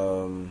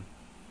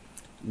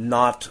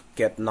not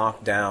get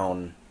knocked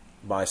down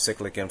by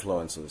cyclic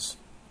influences.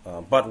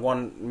 But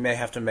one may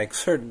have to make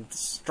certain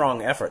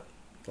strong effort,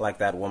 like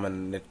that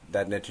woman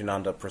that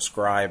Nityananda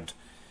prescribed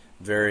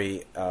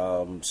very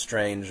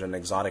strange and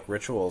exotic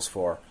rituals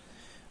for,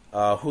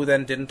 who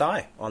then didn't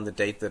die on the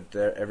date that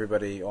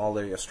all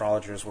the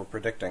astrologers were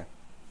predicting.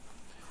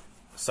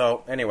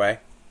 So, anyway,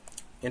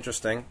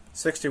 interesting.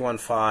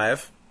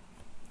 61.5,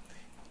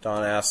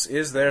 Don asks,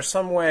 is there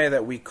some way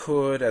that we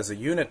could, as a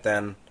unit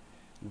then,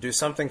 do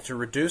something to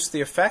reduce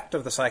the effect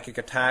of the psychic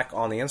attack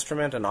on the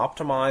instrument and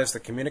optimize the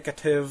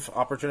communicative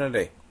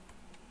opportunity?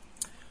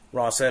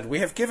 Ra said, we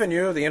have given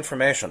you the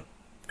information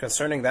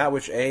concerning that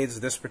which aids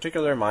this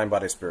particular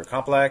mind-body-spirit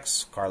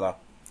complex. Carla,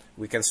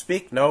 we can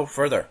speak no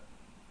further.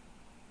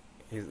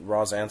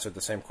 Ra's answered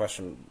the same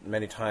question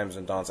many times,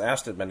 and Don's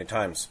asked it many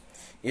times.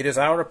 It is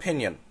our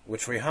opinion,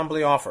 which we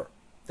humbly offer,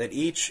 that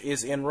each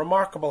is in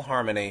remarkable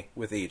harmony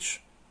with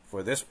each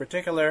for this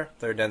particular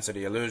third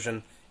density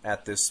illusion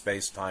at this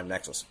space-time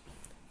nexus.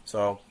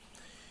 So,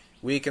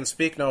 we can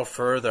speak no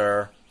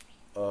further.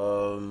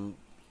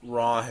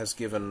 Ra has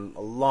given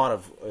a lot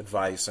of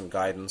advice and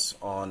guidance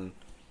on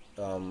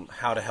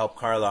how to help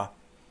Carla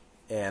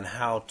and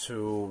how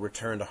to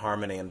return to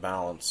harmony and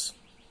balance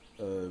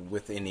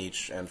within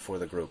each and for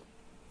the group.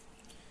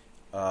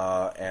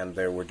 And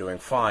they were doing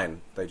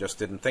fine. They just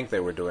didn't think they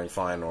were doing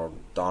fine, or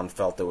Don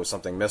felt there was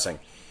something missing.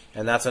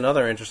 And that's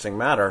another interesting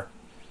matter.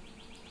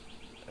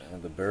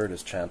 The bird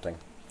is chanting.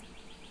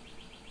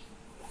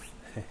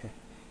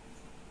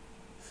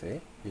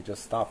 See? He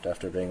just stopped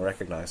after being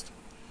recognized.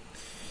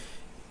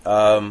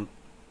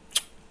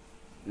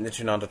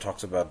 Nityananda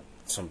talks about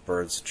some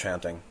birds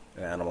chanting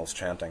and animals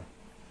chanting.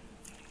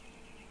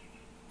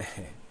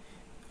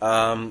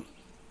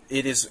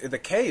 It is the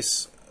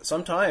case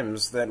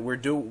sometimes that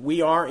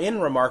we are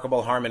in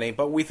remarkable harmony,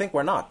 but we think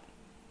we're not.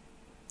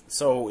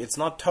 So it's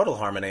not total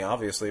harmony,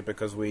 obviously,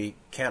 because we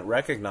can't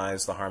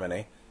recognize the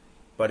harmony.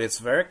 But it's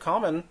very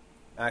common,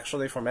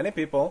 actually, for many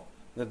people,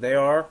 that they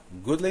are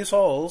goodly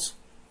souls,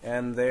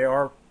 and they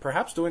are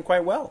perhaps doing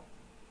quite well.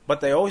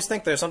 But they always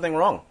think there's something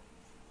wrong.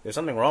 There's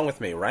something wrong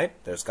with me, right?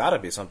 There's got to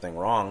be something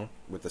wrong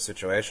with the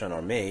situation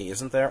or me,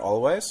 isn't there,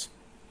 always?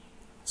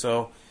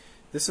 So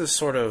this is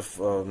sort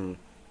of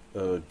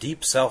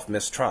deep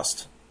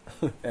self-mistrust,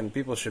 and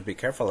people should be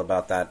careful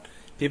about that.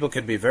 People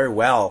could be very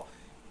well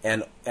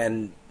and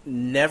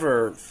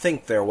never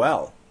think they're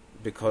well,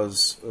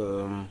 because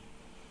the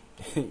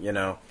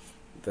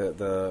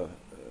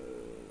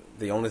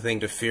only thing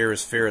to fear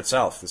is fear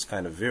itself, this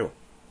kind of view.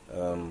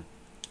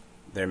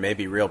 There may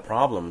be real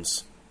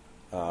problems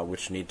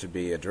which need to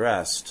be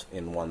addressed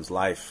in one's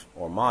life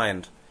or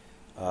mind,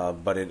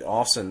 but it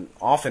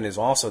often is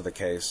also the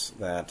case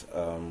that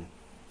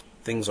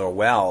things are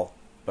well,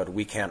 but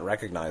we can't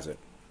recognize it.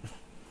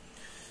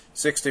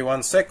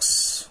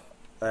 61.6,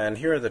 and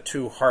here are the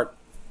two heart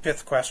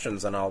pith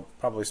questions, and I'll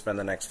probably spend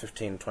the next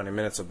 15-20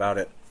 minutes about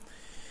it.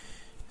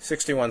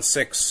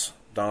 61.6,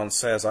 Don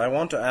says, I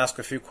want to ask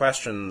a few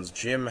questions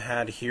Jim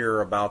had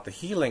here about the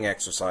healing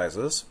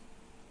exercises.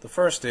 The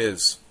first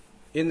is,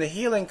 in the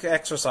healing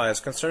exercise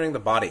concerning the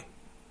body,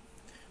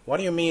 what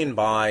do you mean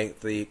by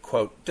the,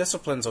 quote,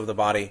 disciplines of the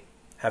body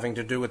having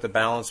to do with the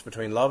balance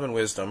between love and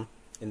wisdom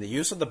in the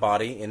use of the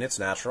body in its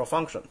natural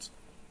functions?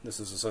 This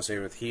is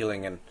associated with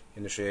healing and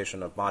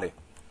initiation of body.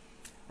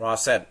 Ra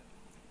said,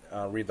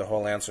 I'll read the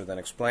whole answer, then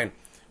explain.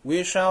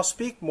 We shall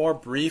speak more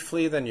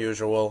briefly than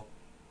usual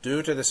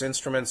due to this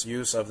instrument's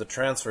use of the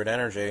transferred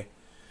energy.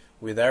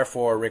 We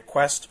therefore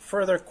request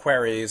further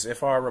queries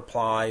if our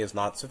reply is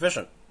not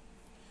sufficient.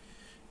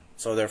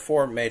 So there are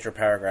four major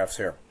paragraphs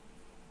here.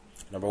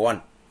 Number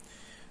one,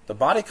 The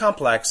body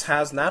complex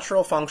has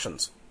natural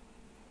functions.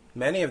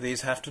 Many of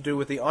these have to do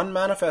with the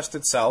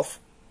unmanifested self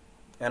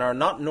and are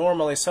not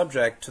normally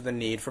subject to the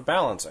need for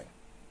balancing.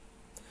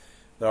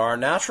 There are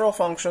natural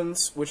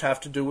functions which have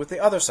to do with the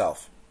other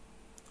self.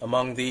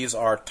 Among these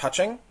are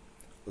touching,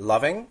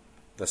 loving,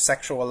 the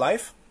sexual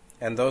life,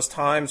 and those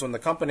times when the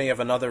company of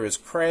another is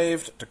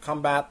craved to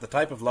combat the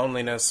type of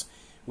loneliness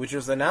which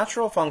is the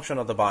natural function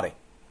of the body,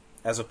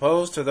 as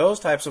opposed to those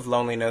types of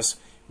loneliness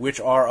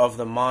which are of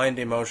the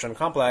mind-emotion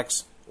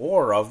complex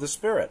or of the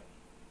spirit.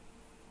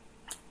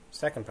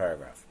 Second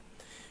paragraph.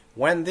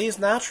 When these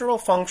natural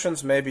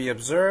functions may be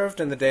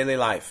observed in the daily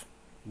life,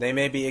 they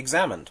may be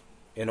examined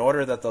in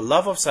order that the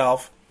love of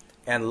self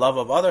and love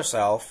of other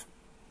self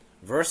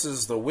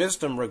versus the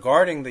wisdom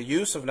regarding the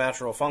use of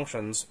natural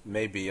functions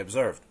may be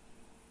observed.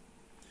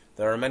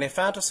 There are many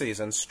fantasies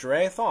and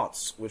stray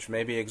thoughts which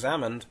may be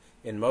examined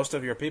in most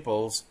of your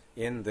peoples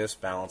in this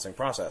balancing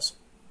process.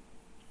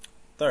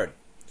 Third,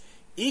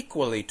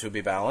 equally to be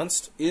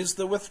balanced is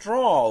the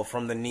withdrawal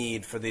from the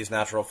need for these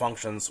natural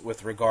functions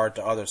with regard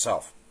to other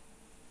self.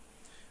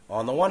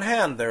 On the one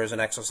hand, there is an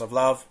excess of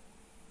love.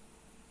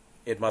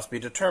 It must be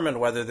determined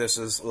whether this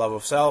is love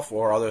of self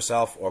or other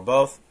self or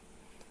both.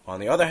 On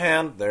the other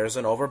hand, there is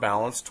an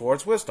overbalance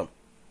towards wisdom.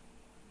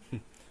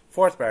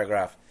 Fourth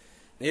paragraph.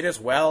 It is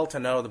well to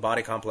know the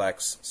body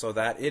complex so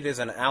that it is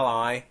an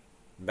ally,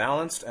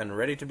 balanced and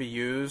ready to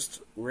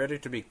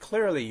be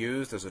clearly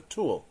used as a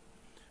tool.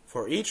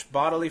 For each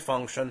bodily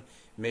function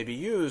may be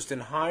used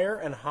in higher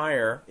and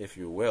higher, if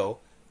you will,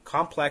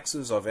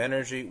 complexes of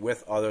energy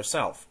with other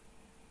self.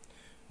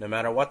 No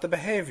matter what the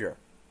behavior,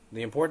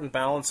 the important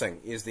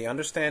balancing is the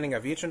understanding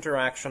of each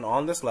interaction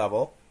on this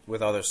level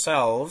with other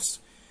selves,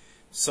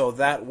 so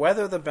that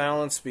whether the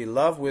balance be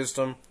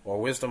love-wisdom or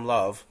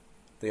wisdom-love,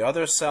 the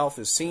other self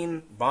is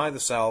seen by the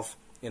self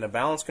in a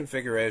balanced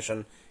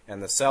configuration,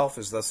 and the self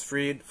is thus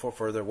freed for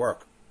further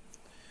work.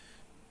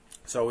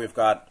 So we've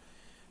got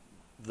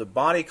the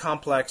body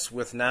complex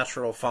with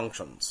natural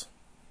functions.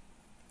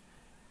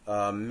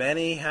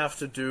 Many have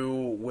to do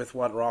with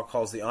what Ra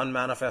calls the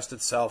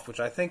unmanifested self,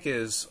 which I think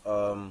is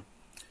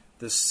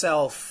the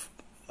self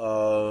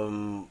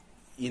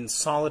in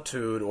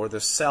solitude, or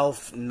the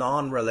self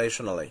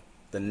non-relationally,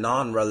 the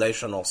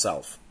non-relational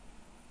self.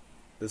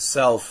 The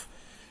self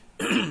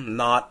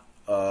not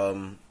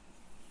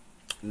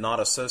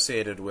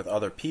associated with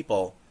other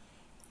people,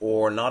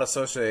 or not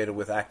associated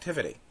with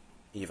activity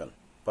even,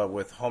 but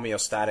with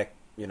homeostatic,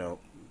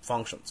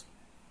 functions.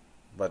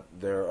 But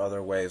there are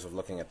other ways of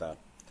looking at that.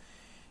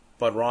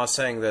 But Ra is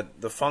saying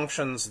that the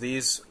functions,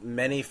 these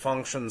many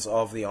functions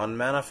of the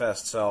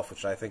unmanifest self,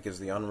 which I think is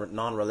the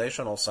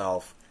non-relational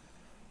self,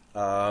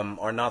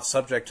 are not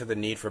subject to the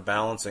need for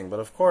balancing. But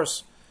of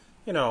course,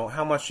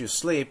 how much you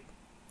sleep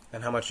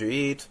and how much you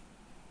eat,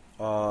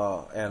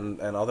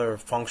 and other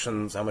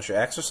functions, how much you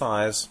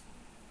exercise,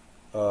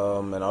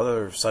 and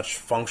other such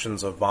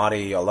functions of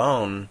body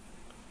alone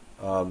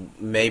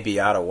may be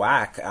out of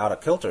whack, out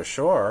of kilter,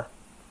 sure.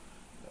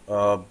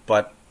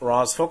 But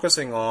Ra's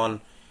focusing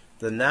on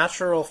the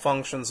natural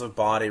functions of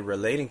body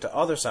relating to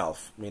other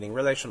self, meaning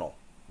relational.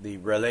 The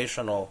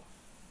relational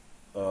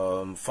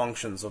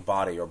functions of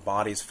body, or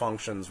body's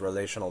functions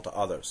relational to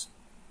others.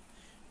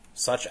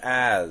 Such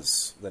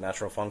as, the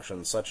natural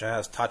functions, such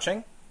as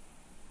touching,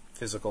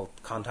 physical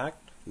contact,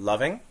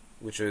 loving,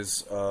 which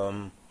is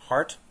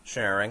heart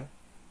sharing,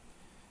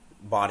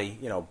 body,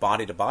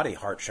 body to body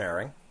heart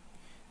sharing,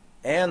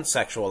 and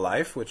sexual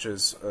life, which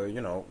is,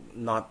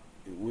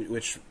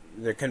 which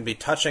there can be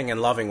touching and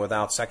loving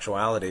without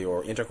sexuality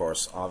or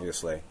intercourse,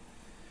 obviously.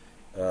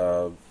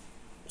 So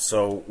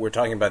we're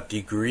talking about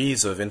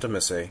degrees of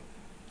intimacy: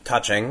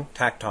 touching,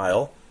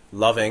 tactile,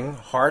 loving,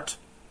 heart,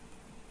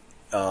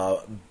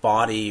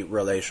 body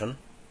relation,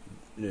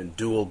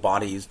 dual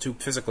bodies, two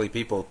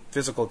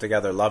physical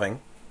together, loving,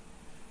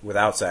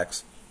 without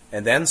sex,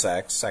 and then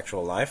sex,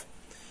 sexual life,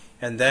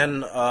 and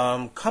then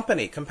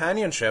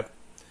companionship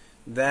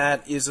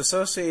that is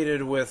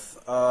associated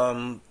with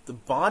the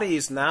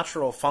body's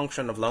natural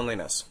function of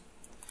loneliness.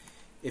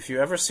 If you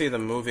ever see the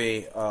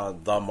movie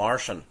The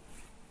Martian,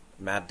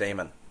 Matt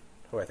Damon,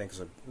 who I think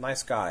is a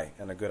nice guy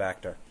and a good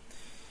actor,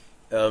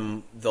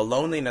 the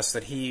loneliness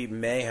that he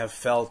may have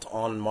felt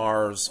on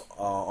Mars,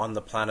 on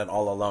the planet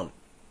all alone,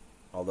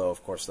 although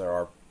of course there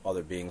are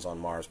other beings on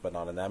Mars, but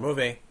not in that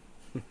movie.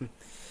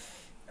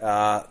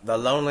 The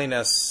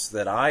loneliness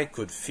that I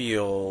could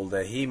feel,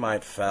 that he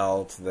might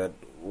felt, that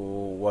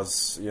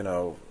was,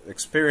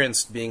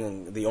 experienced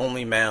being the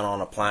only man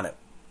on a planet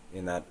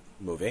in that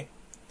movie,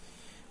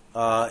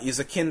 is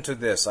akin to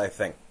this, I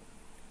think.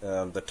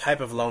 The type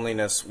of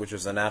loneliness which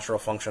is a natural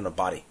function of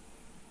body.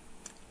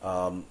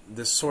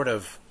 This sort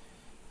of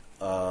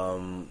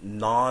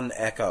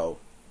non-echo,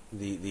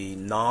 the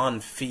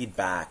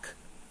non-feedback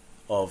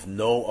of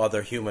no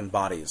other human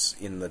bodies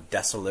in the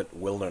desolate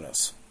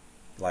wilderness,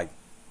 like,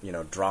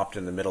 dropped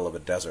in the middle of a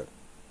desert,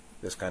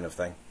 this kind of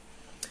thing.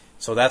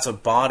 So that's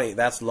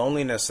that's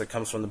loneliness that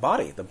comes from the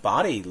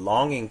body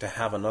longing to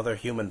have another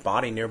human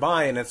body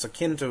nearby, and it's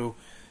akin to,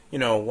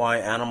 why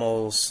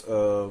animals,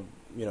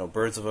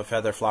 birds of a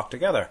feather flock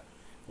together.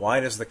 Why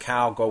does the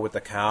cow go with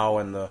the cow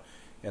and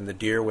the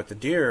deer with the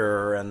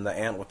deer and the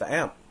ant with the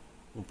ant?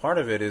 Well, part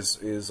of it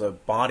is a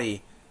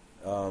body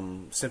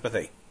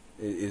sympathy,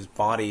 is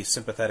body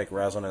sympathetic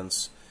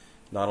resonance,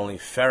 not only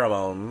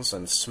pheromones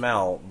and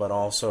smell, but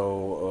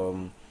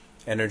also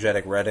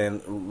energetic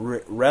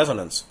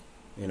resonance.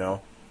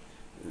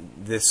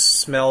 This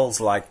smells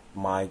like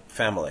my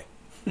family,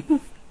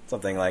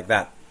 something like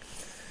that.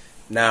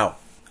 Now,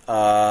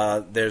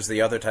 there's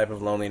the other type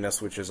of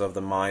loneliness, which is of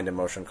the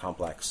mind-emotion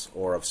complex,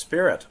 or of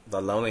spirit,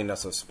 the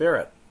loneliness of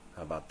spirit.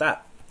 How about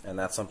that? And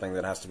that's something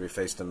that has to be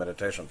faced in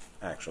meditation,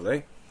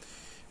 actually,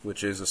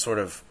 which is a sort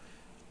of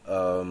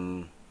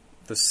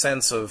the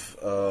sense of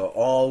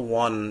all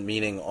one,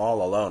 meaning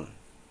all alone.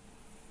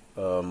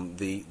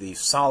 The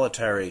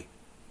solitary,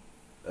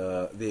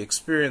 the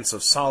experience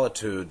of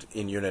solitude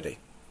in unity,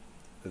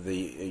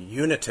 the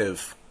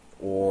unitive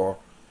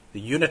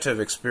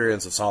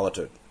experience of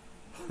solitude.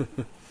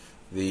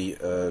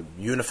 The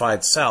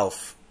unified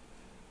self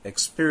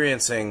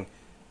experiencing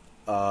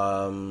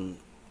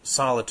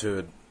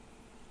solitude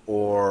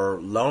or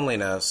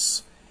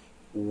loneliness,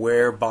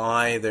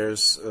 whereby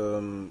there's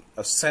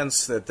a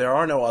sense that there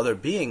are no other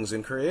beings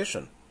in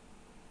creation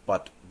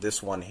but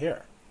this one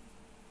here.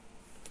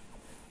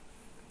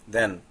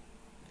 Then,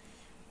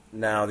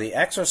 now the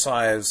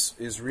exercise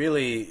is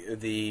really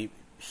the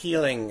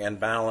healing and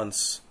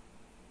balance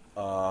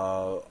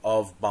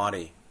of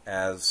body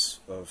as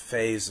a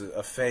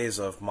phase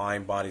of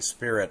mind, body,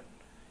 spirit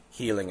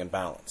healing and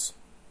balance.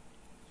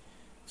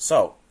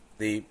 So,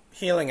 the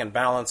healing and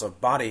balance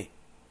of body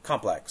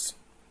complex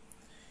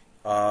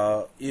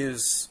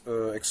is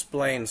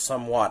explained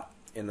somewhat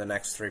in the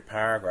next 3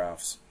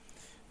 paragraphs.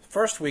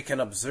 First, we can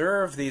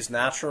observe these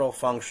natural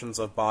functions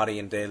of body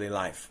in daily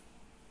life,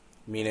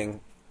 meaning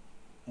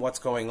what's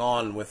going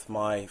on with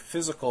my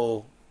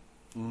physical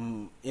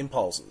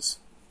impulses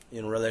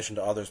in relation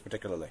to others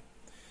particularly.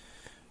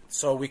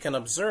 So we can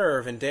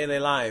observe in daily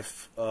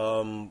life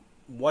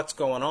what's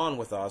going on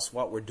with us,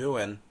 what we're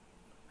doing,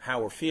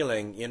 how we're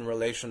feeling in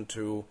relation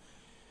to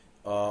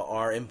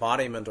our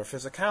embodiment or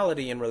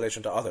physicality in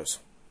relation to others.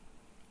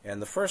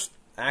 And the first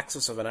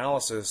axis of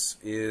analysis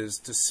is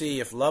to see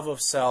if love of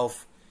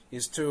self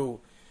is to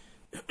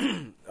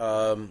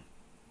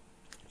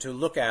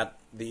look at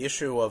the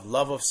issue of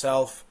love of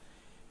self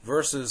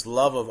versus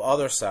love of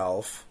other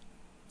self,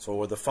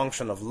 so the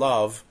function of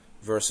love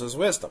versus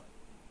wisdom,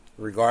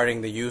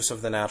 regarding the use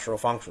of the natural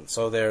function.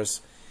 So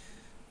there's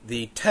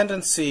the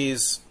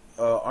tendencies,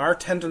 our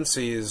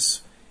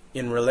tendencies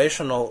in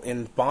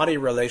body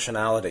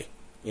relationality,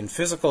 in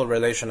physical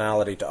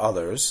relationality to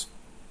others,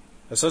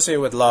 associated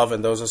with love,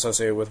 and those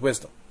associated with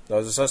wisdom.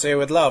 Those associated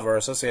with love are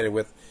associated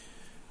with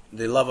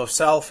the love of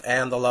self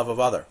and the love of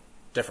other.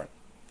 Different.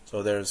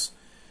 So there's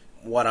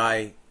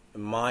my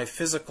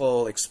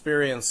physical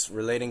experience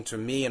relating to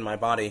me and my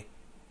body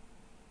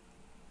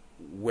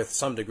with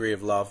some degree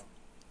of love,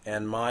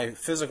 and my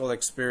physical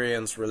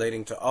experience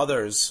relating to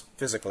others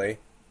physically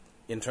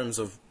in terms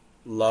of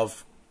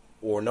love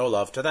or no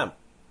love to them.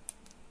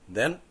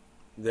 Then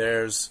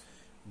there's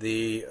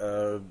the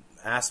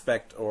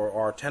aspect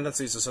or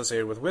tendencies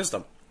associated with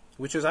wisdom,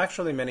 which is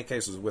actually in many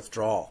cases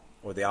withdrawal,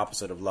 or the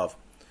opposite of love.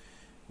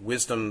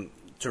 Wisdom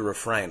to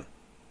refrain.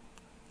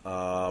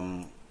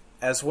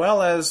 As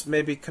well as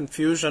maybe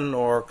confusion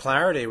or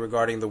clarity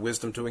regarding the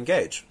wisdom to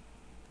engage.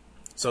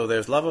 So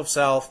there's love of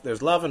self,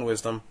 there's love and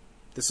wisdom.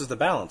 This is the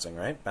balancing,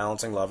 right?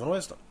 Balancing love and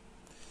wisdom.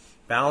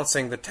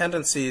 Balancing the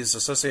tendencies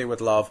associated with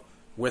love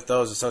with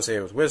those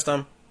associated with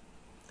wisdom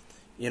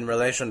in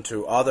relation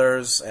to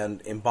others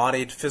and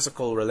embodied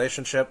physical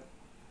relationship.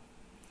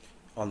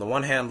 On the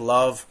one hand,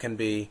 love can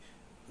be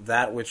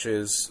that which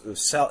is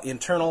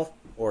internal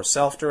or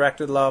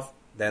self-directed love.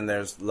 Then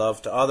there's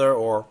love to other,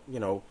 or,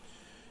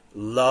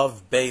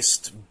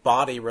 love-based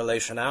body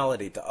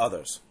relationality to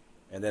others.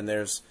 And then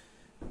there's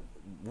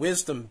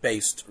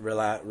wisdom-based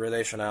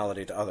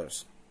relationality to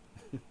others.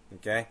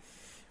 Okay?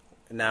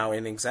 Now,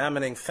 in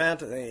examining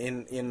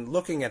in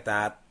looking at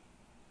that,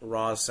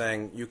 Ra is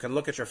saying you can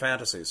look at your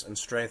fantasies and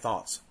stray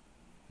thoughts,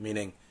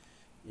 meaning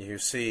you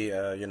see,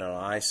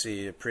 I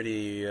see a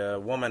pretty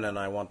woman and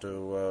I want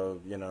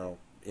to,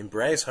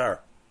 embrace her.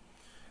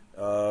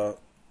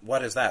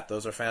 What is that?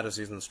 Those are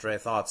fantasies and stray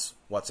thoughts.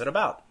 What's it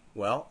about?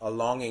 Well, a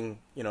longing,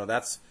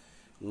 that's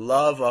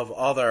love of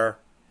other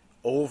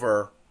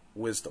over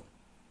wisdom.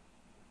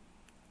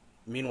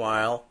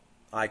 Meanwhile,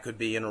 I could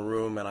be in a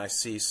room and I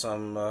see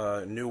some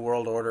New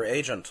World Order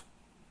agent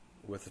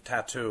with a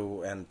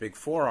tattoo and big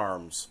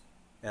forearms,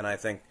 and I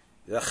think,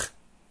 ugh,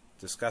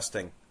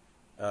 disgusting,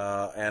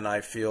 and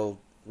I feel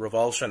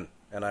revulsion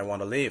and I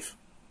want to leave.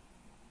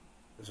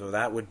 So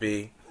that would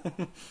be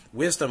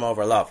wisdom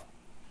over love.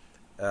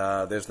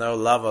 There's no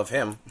love of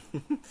him.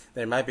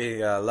 There might be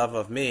love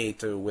of me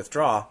to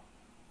withdraw,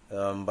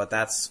 but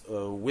that's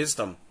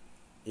wisdom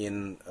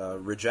in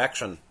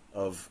rejection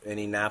of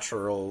any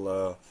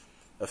natural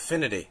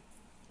affinity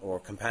or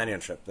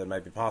companionship that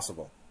might be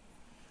possible.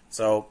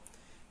 So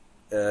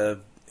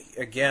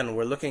again,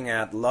 we're looking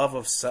at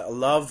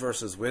love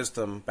versus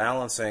wisdom,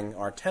 balancing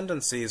our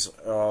tendencies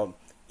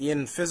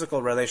in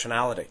physical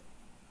relationality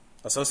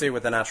associated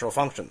with the natural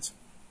functions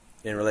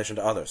in relation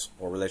to others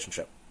or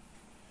relationship.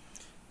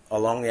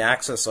 Along the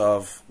axis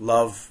of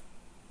love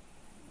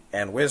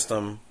and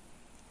wisdom,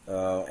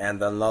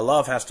 and then the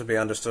love has to be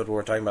understood when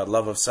we're talking about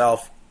love of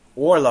self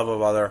or love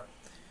of other.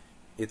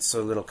 It's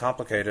a little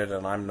complicated,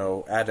 and I'm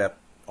no adept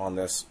on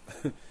this.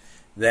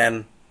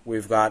 Then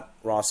we've got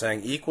Ross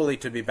saying equally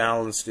to be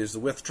balanced is the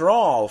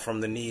withdrawal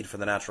from the need for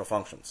the natural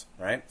functions,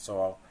 right?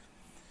 So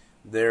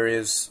there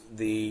is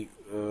the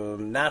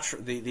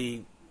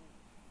the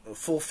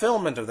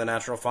fulfillment of the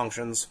natural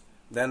functions,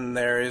 then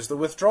there is the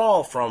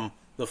withdrawal from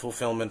the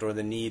fulfillment or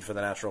the need for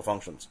the natural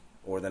functions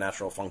or the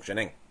natural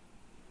functioning,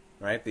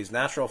 right? These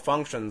natural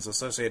functions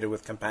associated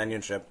with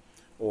companionship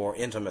or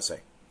intimacy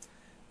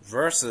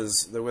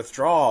versus the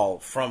withdrawal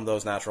from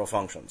those natural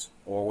functions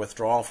or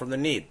withdrawal from the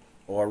need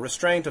or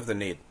restraint of the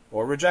need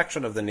or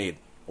rejection of the need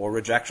or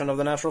rejection of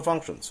the natural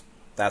functions.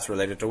 That's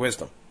related to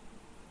wisdom.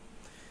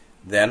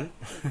 Then,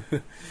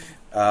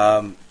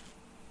 on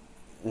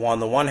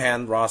the one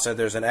hand, Ross said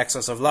there's an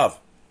excess of love,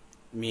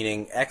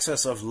 meaning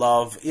excess of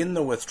love in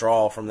the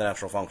withdrawal from the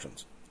natural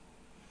functions.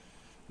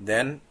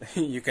 Then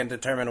you can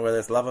determine whether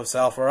it's love of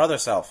self or other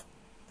self.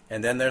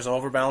 And then there's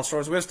overbalance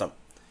towards wisdom.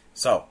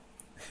 So,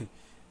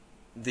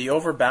 the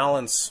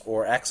overbalance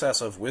or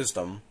excess of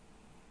wisdom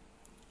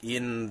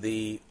in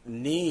the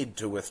need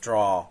to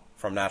withdraw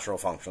from natural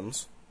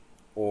functions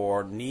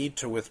or need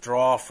to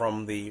withdraw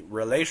from the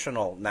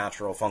relational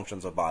natural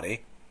functions of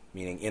body,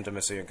 meaning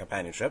intimacy and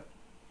companionship,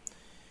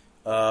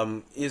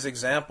 is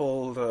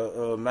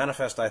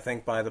manifest, I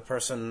think, by the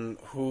person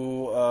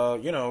who,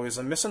 is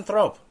a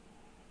misanthrope.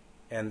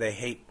 And they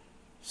hate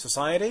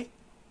society.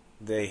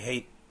 They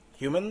hate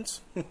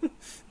humans.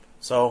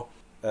 So,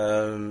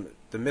 the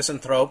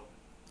misanthrope,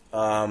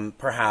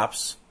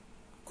 perhaps,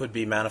 could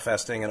be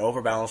manifesting an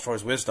overbalance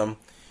towards wisdom,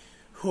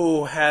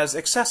 who has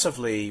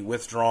excessively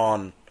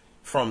withdrawn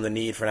from the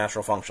need for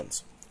natural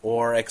functions,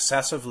 or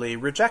excessively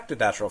rejected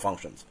natural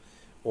functions,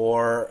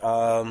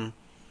 or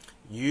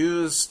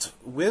used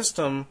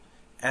wisdom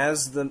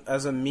as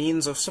a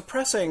means of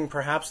suppressing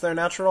perhaps their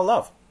natural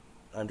love.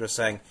 I'm just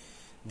saying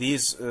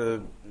these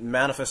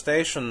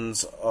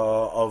manifestations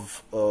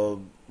of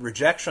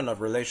rejection of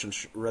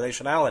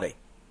relationality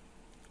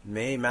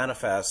may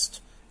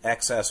manifest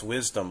excess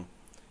wisdom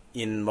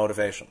in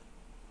motivation.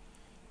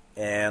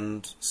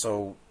 And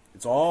so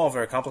it's all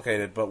very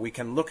complicated, but we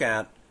can look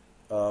at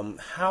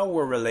how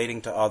we're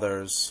relating to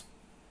others,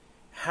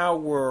 how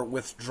we're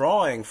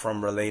withdrawing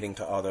from relating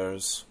to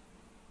others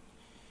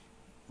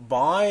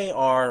by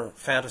our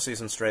fantasies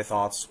and stray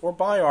thoughts, or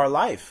by our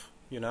life.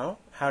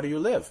 How do you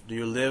live? Do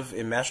you live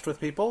enmeshed with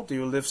people? Do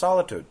you live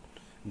solitude?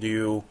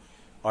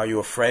 Are you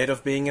afraid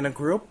of being in a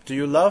group? Do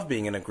you love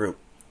being in a group?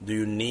 Do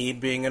you need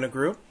being in a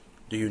group?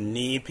 Do you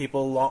need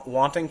people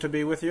wanting to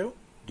be with you?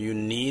 Do you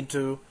need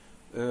to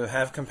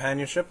have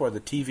companionship, or the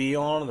TV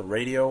on, or the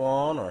radio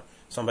on, or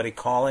somebody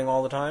calling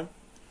all the time?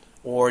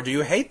 Or do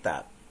you hate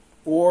that?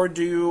 Or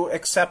do you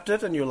accept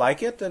it and you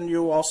like it, and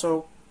you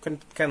also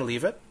can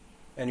leave it,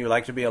 and you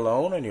like to be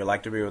alone, and you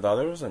like to be with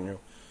others, and you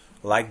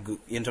like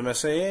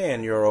intimacy,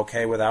 and you're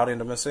okay without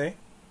intimacy?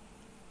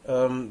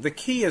 The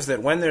key is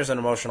that when there's an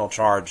emotional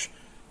charge,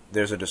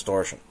 there's a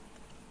distortion.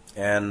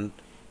 And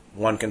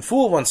one can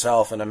fool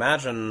oneself and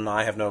imagine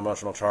I have no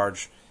emotional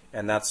charge,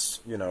 and that's,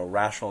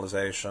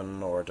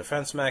 rationalization or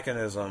defense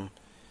mechanism.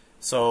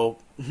 So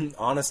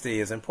honesty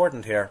is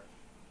important here.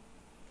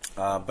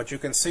 But you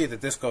can see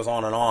that this goes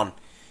on.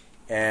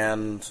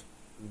 And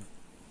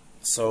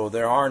so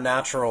there are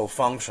natural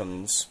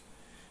functions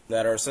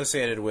that are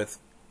associated with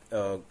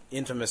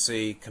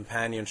intimacy,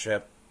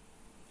 companionship,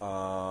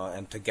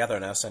 and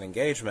togetherness and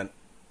engagement.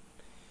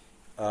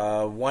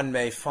 One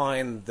may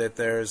find that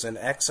there's an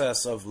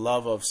excess of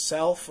love of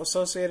self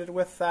associated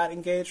with that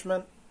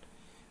engagement.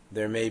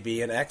 There may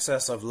be an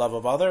excess of love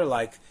of other,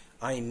 like,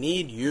 I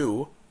need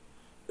you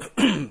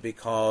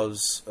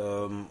because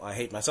I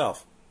hate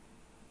myself.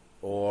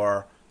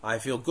 Or I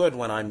feel good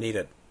when I'm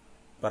needed,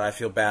 but I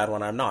feel bad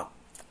when I'm not.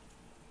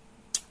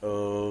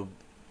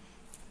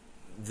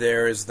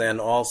 There is then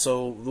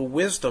also the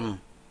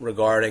wisdom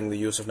regarding the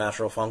use of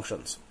natural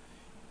functions.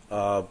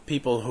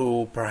 People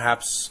who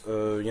perhaps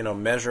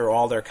measure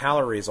all their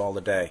calories all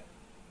the day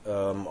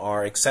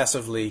are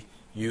excessively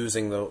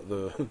using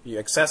the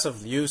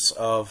excessive use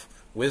of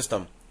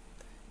wisdom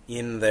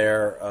in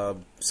their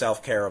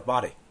self-care of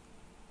body.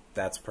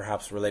 That's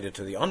perhaps related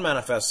to the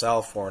unmanifest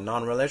self or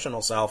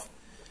non-relational self.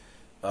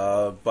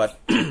 But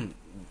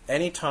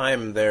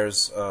anytime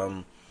there's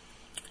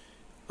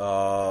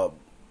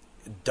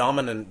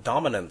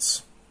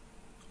dominance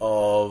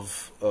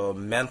of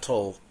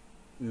mental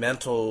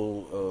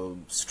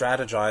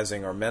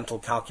strategizing or mental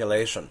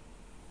calculation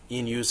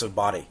in use of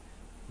body,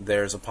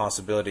 there's a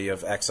possibility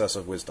of excess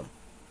of wisdom.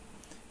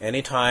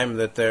 Anytime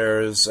that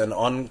there's an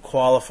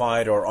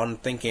unqualified or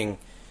unthinking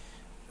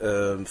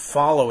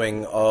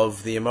following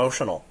of the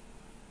emotional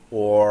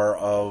or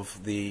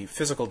of the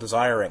physical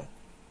desiring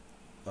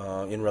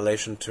in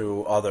relation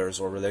to others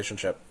or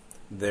relationship,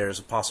 there's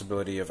a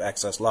possibility of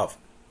excess love.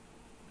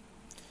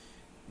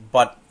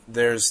 But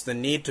there's the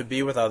need to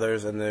be with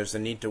others, and there's the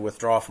need to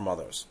withdraw from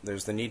others.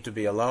 There's the need to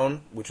be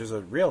alone, which is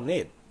a real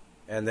need.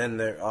 And then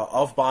there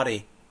of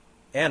body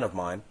and of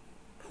mind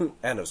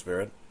and of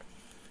spirit.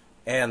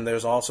 And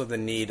there's also the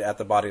need at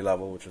the body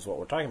level, which is what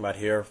we're talking about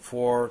here,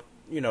 for,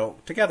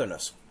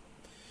 togetherness.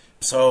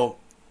 So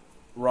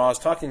Ra is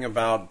talking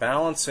about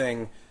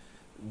balancing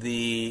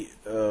the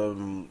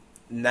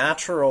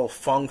natural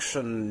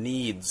function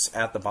needs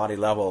at the body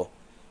level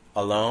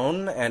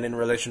alone and in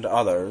relation to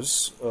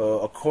others,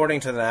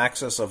 according to the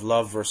axis of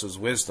love versus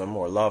wisdom,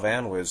 or love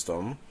and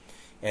wisdom.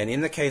 And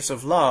in the case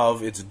of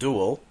love, it's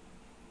dual,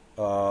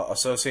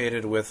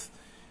 associated with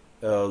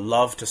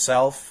love to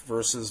self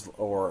versus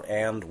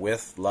and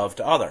with love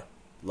to other.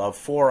 Love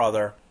for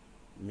other,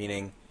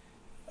 meaning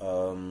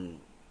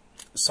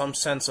some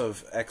sense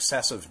of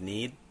excessive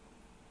need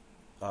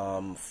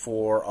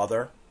for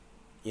other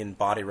in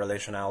body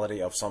relationality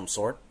of some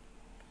sort,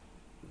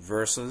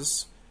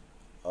 versus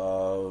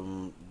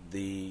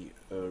the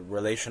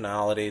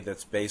relationality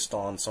that's based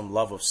on some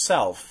love of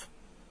self,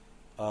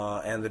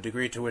 and the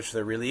degree to which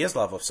there really is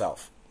love of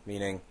self,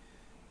 meaning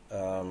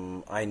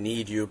I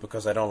need you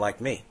because I don't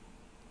like me,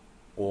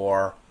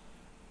 or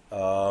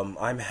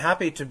I'm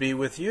happy to be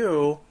with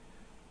you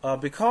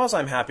because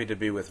I'm happy to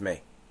be with me,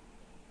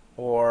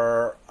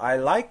 or I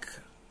like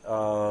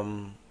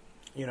healthy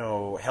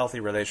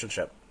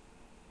relationship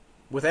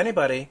with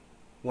anybody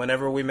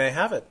whenever we may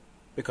have it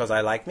because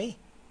I like me.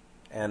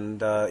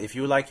 And if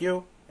you like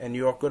you, and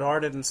you're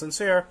good-hearted and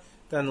sincere,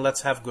 then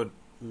let's have good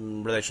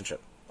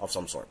relationship of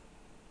some sort.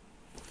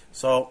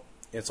 So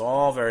it's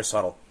all very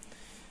subtle.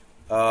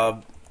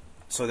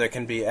 So there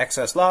can be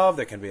excess love,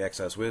 there can be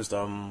excess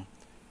wisdom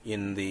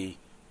in the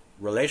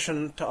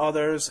relation to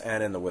others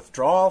and in the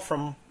withdrawal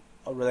from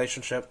a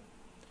relationship.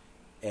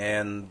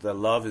 And the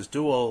love is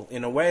dual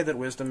in a way that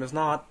wisdom is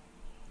not.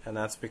 And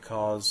that's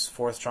because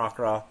fourth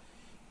chakra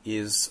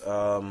is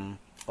a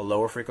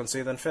lower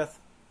frequency than fifth.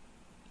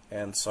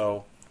 And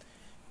so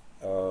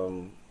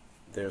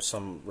there's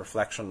some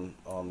reflection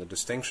on the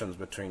distinctions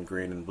between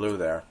green and blue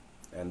there.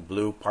 And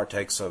blue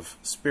partakes of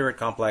spirit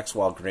complex,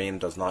 while green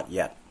does not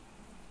yet.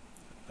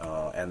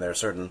 And there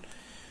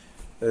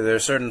are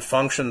certain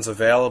functions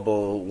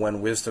available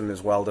when wisdom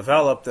is well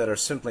developed that are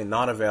simply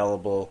not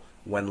available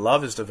when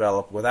love is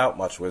developed without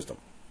much wisdom.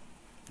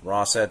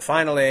 Ra said,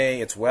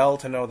 finally, it's well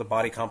to know the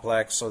body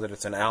complex so that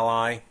it's an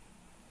ally.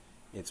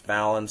 It's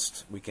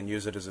balanced. We can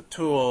use it as a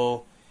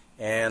tool.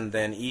 And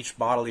then each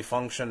bodily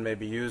function may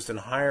be used in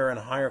higher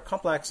and higher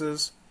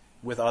complexes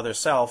with other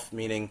self,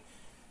 meaning,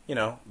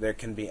 there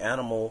can be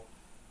animal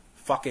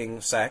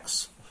fucking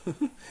sex.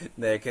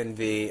 There can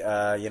be,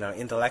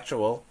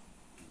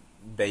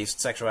 intellectual-based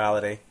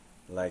sexuality,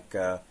 like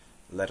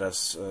let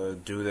us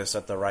do this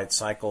at the right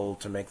cycle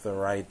to make the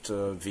right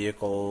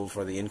vehicle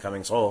for the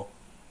incoming soul.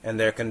 And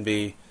there can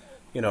be,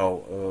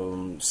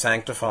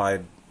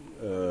 sanctified,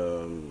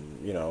 true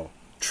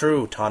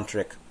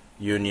tantric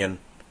union,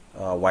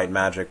 white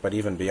magic, but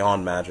even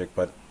beyond magic,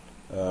 but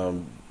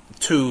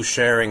two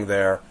sharing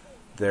their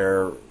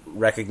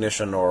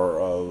recognition or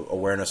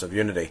awareness of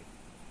unity,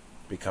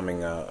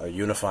 becoming a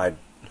unified,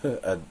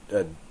 a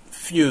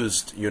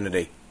fused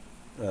unity,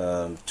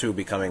 two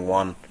becoming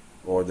one,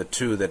 or the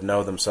two that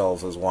know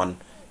themselves as one,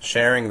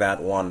 sharing that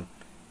one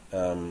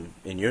in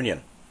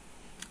union.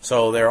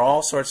 So there are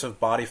all sorts of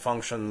body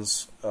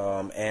functions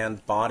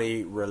and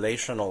body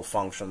relational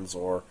functions,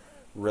 or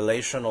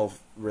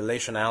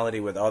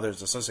relationality with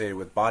others associated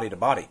with body to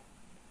body,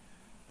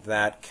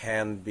 that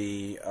can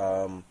be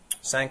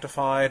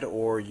sanctified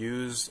or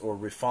used or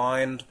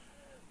refined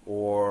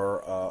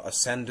or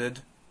ascended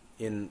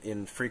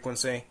in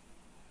frequency,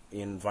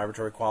 in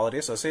vibratory quality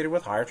associated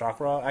with higher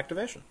chakra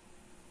activation,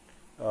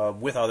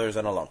 with others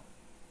and alone.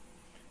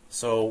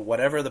 So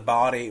whatever the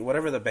body,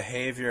 whatever the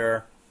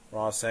behavior,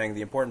 Ra is saying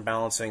the important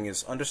balancing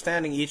is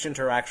understanding each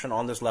interaction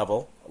on this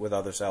level with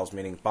other selves,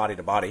 meaning body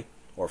to body,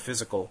 or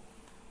physical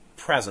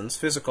presence,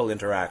 physical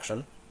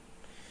interaction,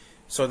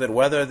 so that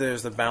whether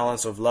there's the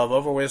balance of love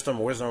over wisdom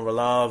or wisdom over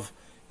love,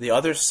 the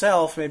other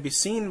self may be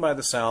seen by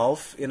the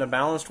self in a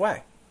balanced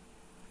way,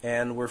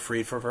 and we're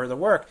freed for further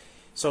work.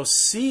 So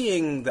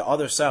seeing the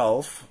other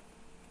self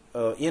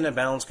in a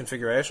balanced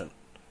configuration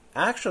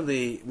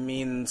actually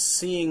means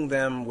seeing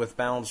them with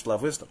balanced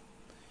love wisdom,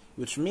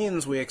 which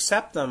means we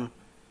accept them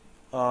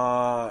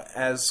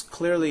as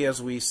clearly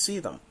as we see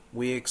them.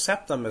 We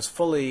accept them as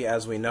fully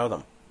as we know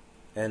them,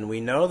 and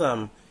we know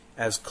them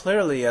as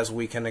clearly as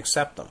we can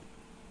accept them.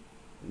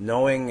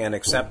 Knowing and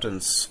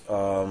acceptance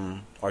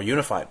are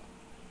unified.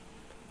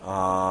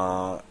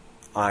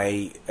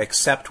 I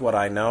accept what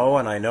I know,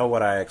 and I know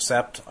what I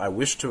accept. I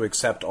wish to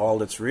accept all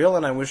that's real,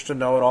 and I wish to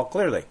know it all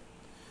clearly.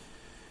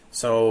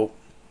 So,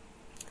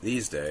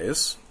 these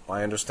days,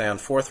 I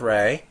understand fourth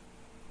ray,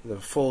 the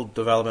full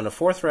development of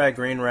fourth ray,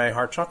 green ray,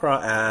 heart chakra,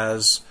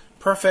 as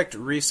perfect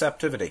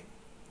receptivity,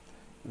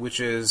 which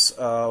is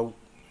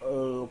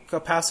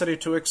capacity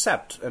to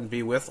accept and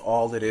be with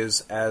all that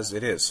is as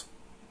it is.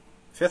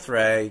 fifth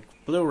ray,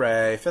 blue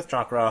ray, fifth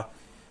chakra,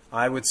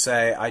 I would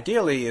say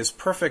ideally is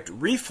perfect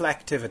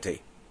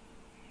reflectivity.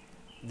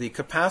 The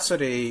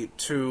capacity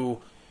to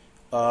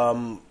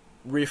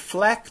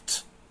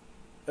reflect,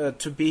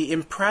 to be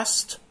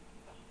impressed,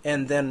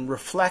 and then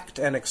reflect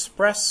and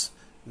express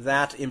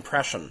that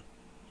impression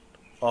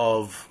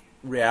of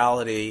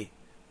reality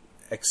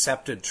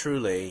accepted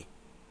truly,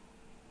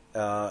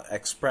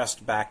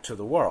 expressed back to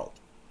the world.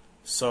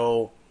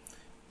 So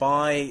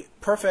by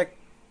perfect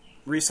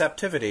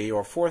receptivity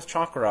or fourth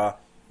chakra,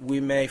 we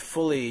may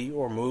fully,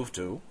 or move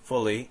to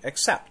fully,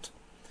 accept.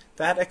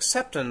 That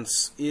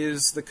acceptance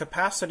is the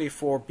capacity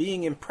for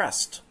being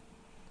impressed,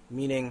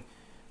 meaning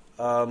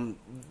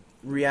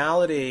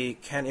reality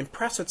can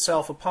impress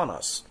itself upon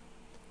us.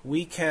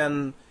 We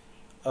can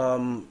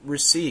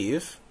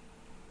receive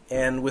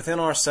and within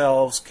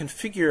ourselves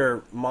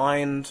configure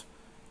mind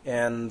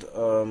and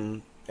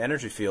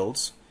energy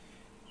fields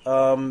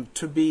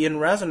to be in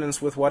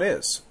resonance with what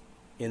is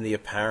in the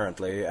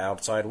apparently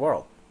outside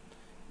world.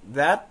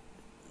 That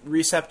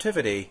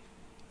receptivity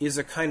is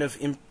a kind of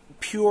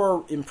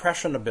pure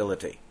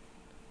impressionability.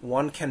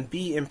 One can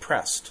be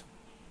impressed.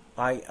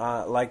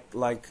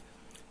 Like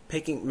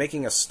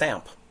making a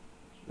stamp.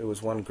 There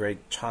was one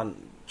great Chan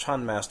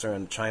master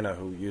in China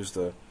who used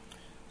the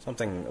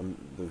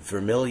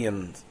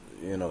vermilion,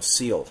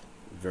 seal.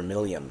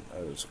 Vermilion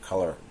was a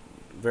color.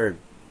 Very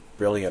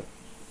brilliant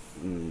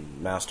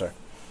master.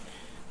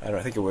 I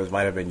think it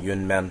might have been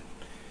Yun Men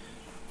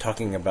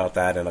talking about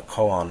that in a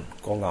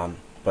Gong'an.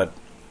 But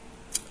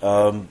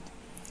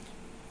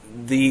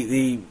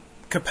the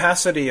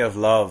capacity of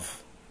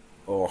love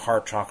or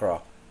heart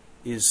chakra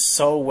is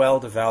so well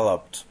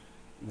developed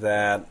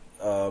that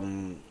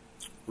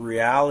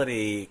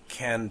reality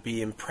can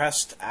be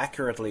impressed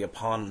accurately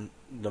upon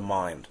the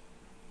mind.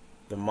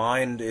 The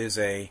mind is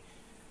a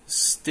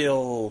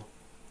still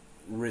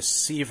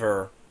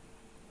receiver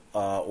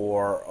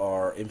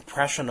or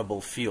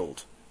impressionable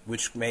field,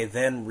 which may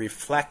then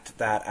reflect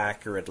that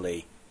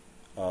accurately,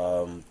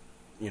 to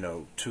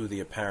the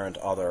apparent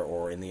other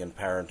or in the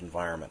apparent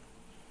environment.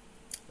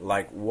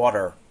 Like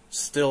water,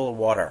 still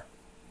water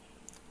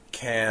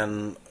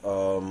can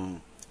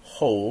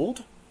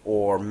hold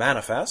or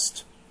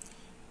manifest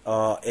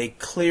a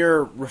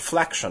clear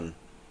reflection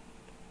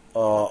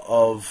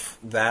of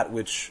that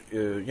which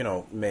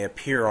may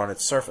appear on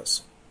its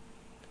surface,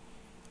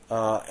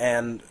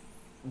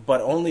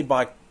 but only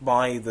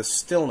by the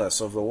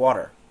stillness of the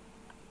water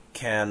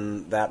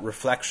can that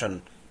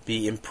reflection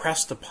be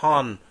impressed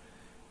upon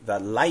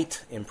that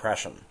light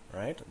impression,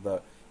 right?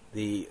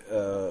 The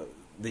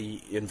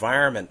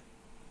environment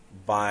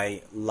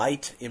by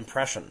light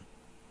impression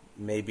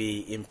may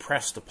be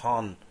impressed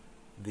upon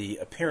the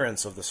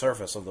appearance of the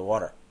surface of the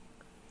water,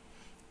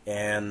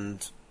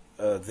 and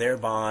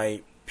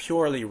thereby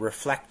purely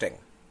reflecting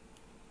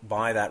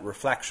by that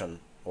reflection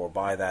or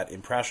by that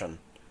impression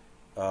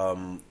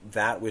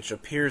that which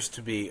appears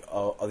to be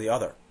the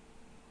other.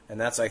 And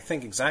that's, I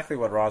think, exactly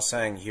what Ra's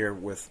saying here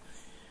with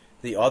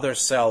the other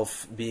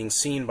self being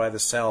seen by the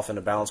self in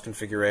a balanced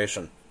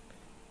configuration.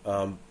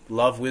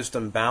 Love,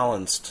 wisdom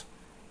balanced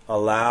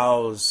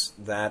allows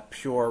that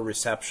pure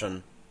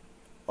reception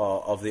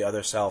of the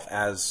other self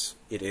as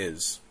it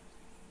is,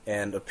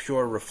 and a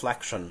pure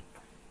reflection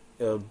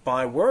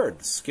by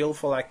word,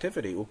 skillful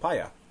activity,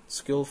 upaya,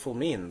 skillful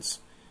means,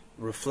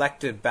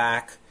 reflected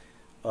back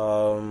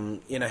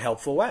in a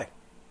helpful way,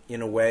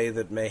 in a way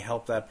that may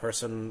help that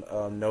person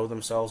know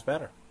themselves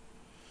better.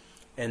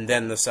 And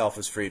then the self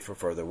is freed for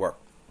further work.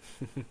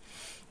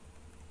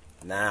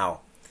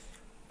 Now,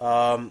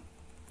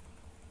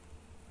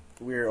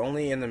 we're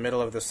only in the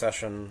middle of the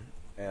session,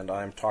 and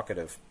I'm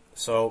talkative.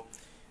 So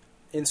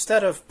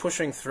instead of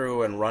pushing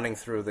through and running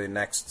through the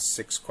next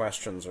 6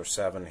 questions or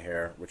 7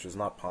 here, which is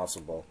not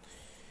possible,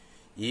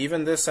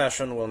 even this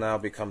session will now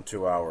become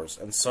 2 hours.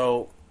 And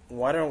so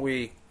why don't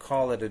we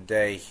call it a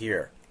day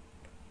here?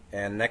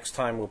 And next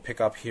time we'll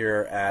pick up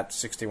here at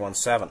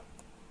 61.7,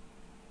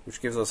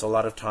 which gives us a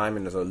lot of time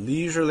and is a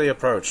leisurely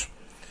approach,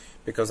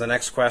 because the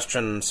next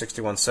question,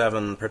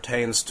 61.7,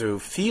 pertains to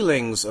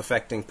feelings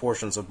affecting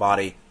portions of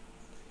body,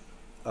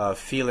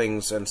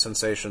 feelings and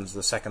sensations,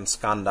 the second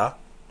skanda.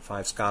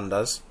 5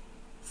 skandhas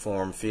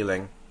form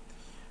feeling.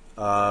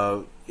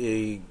 Ra's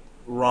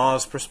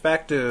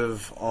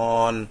perspective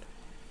on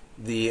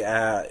the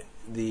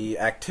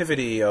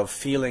activity of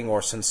feeling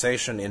or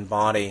sensation in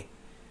body,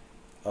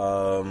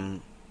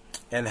 and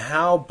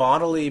how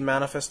bodily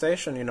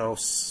manifestation,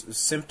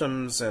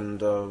 symptoms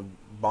and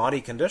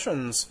body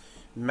conditions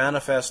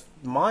manifest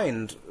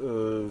mind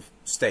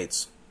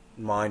states,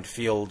 mind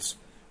fields,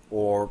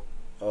 or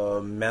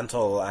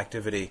mental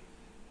activity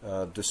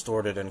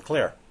distorted and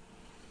clear.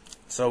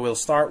 So we'll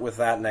start with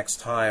that next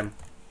time,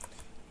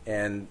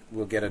 and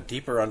we'll get a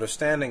deeper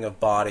understanding of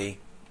body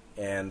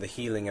and the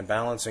healing and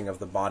balancing of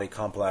the body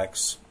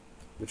complex,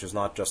 which is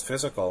not just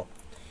physical,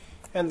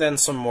 and then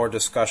some more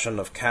discussion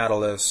of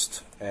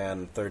catalyst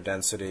and third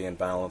density and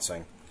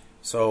balancing.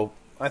 So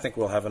I think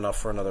we'll have enough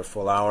for another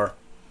full hour.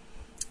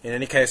 In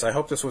any case, I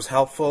hope this was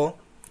helpful.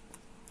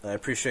 I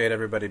appreciate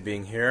everybody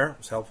being here. It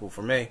was helpful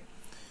for me.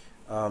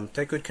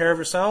 Take good care of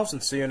yourselves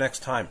and see you next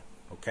time.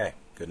 Okay,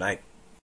 good night.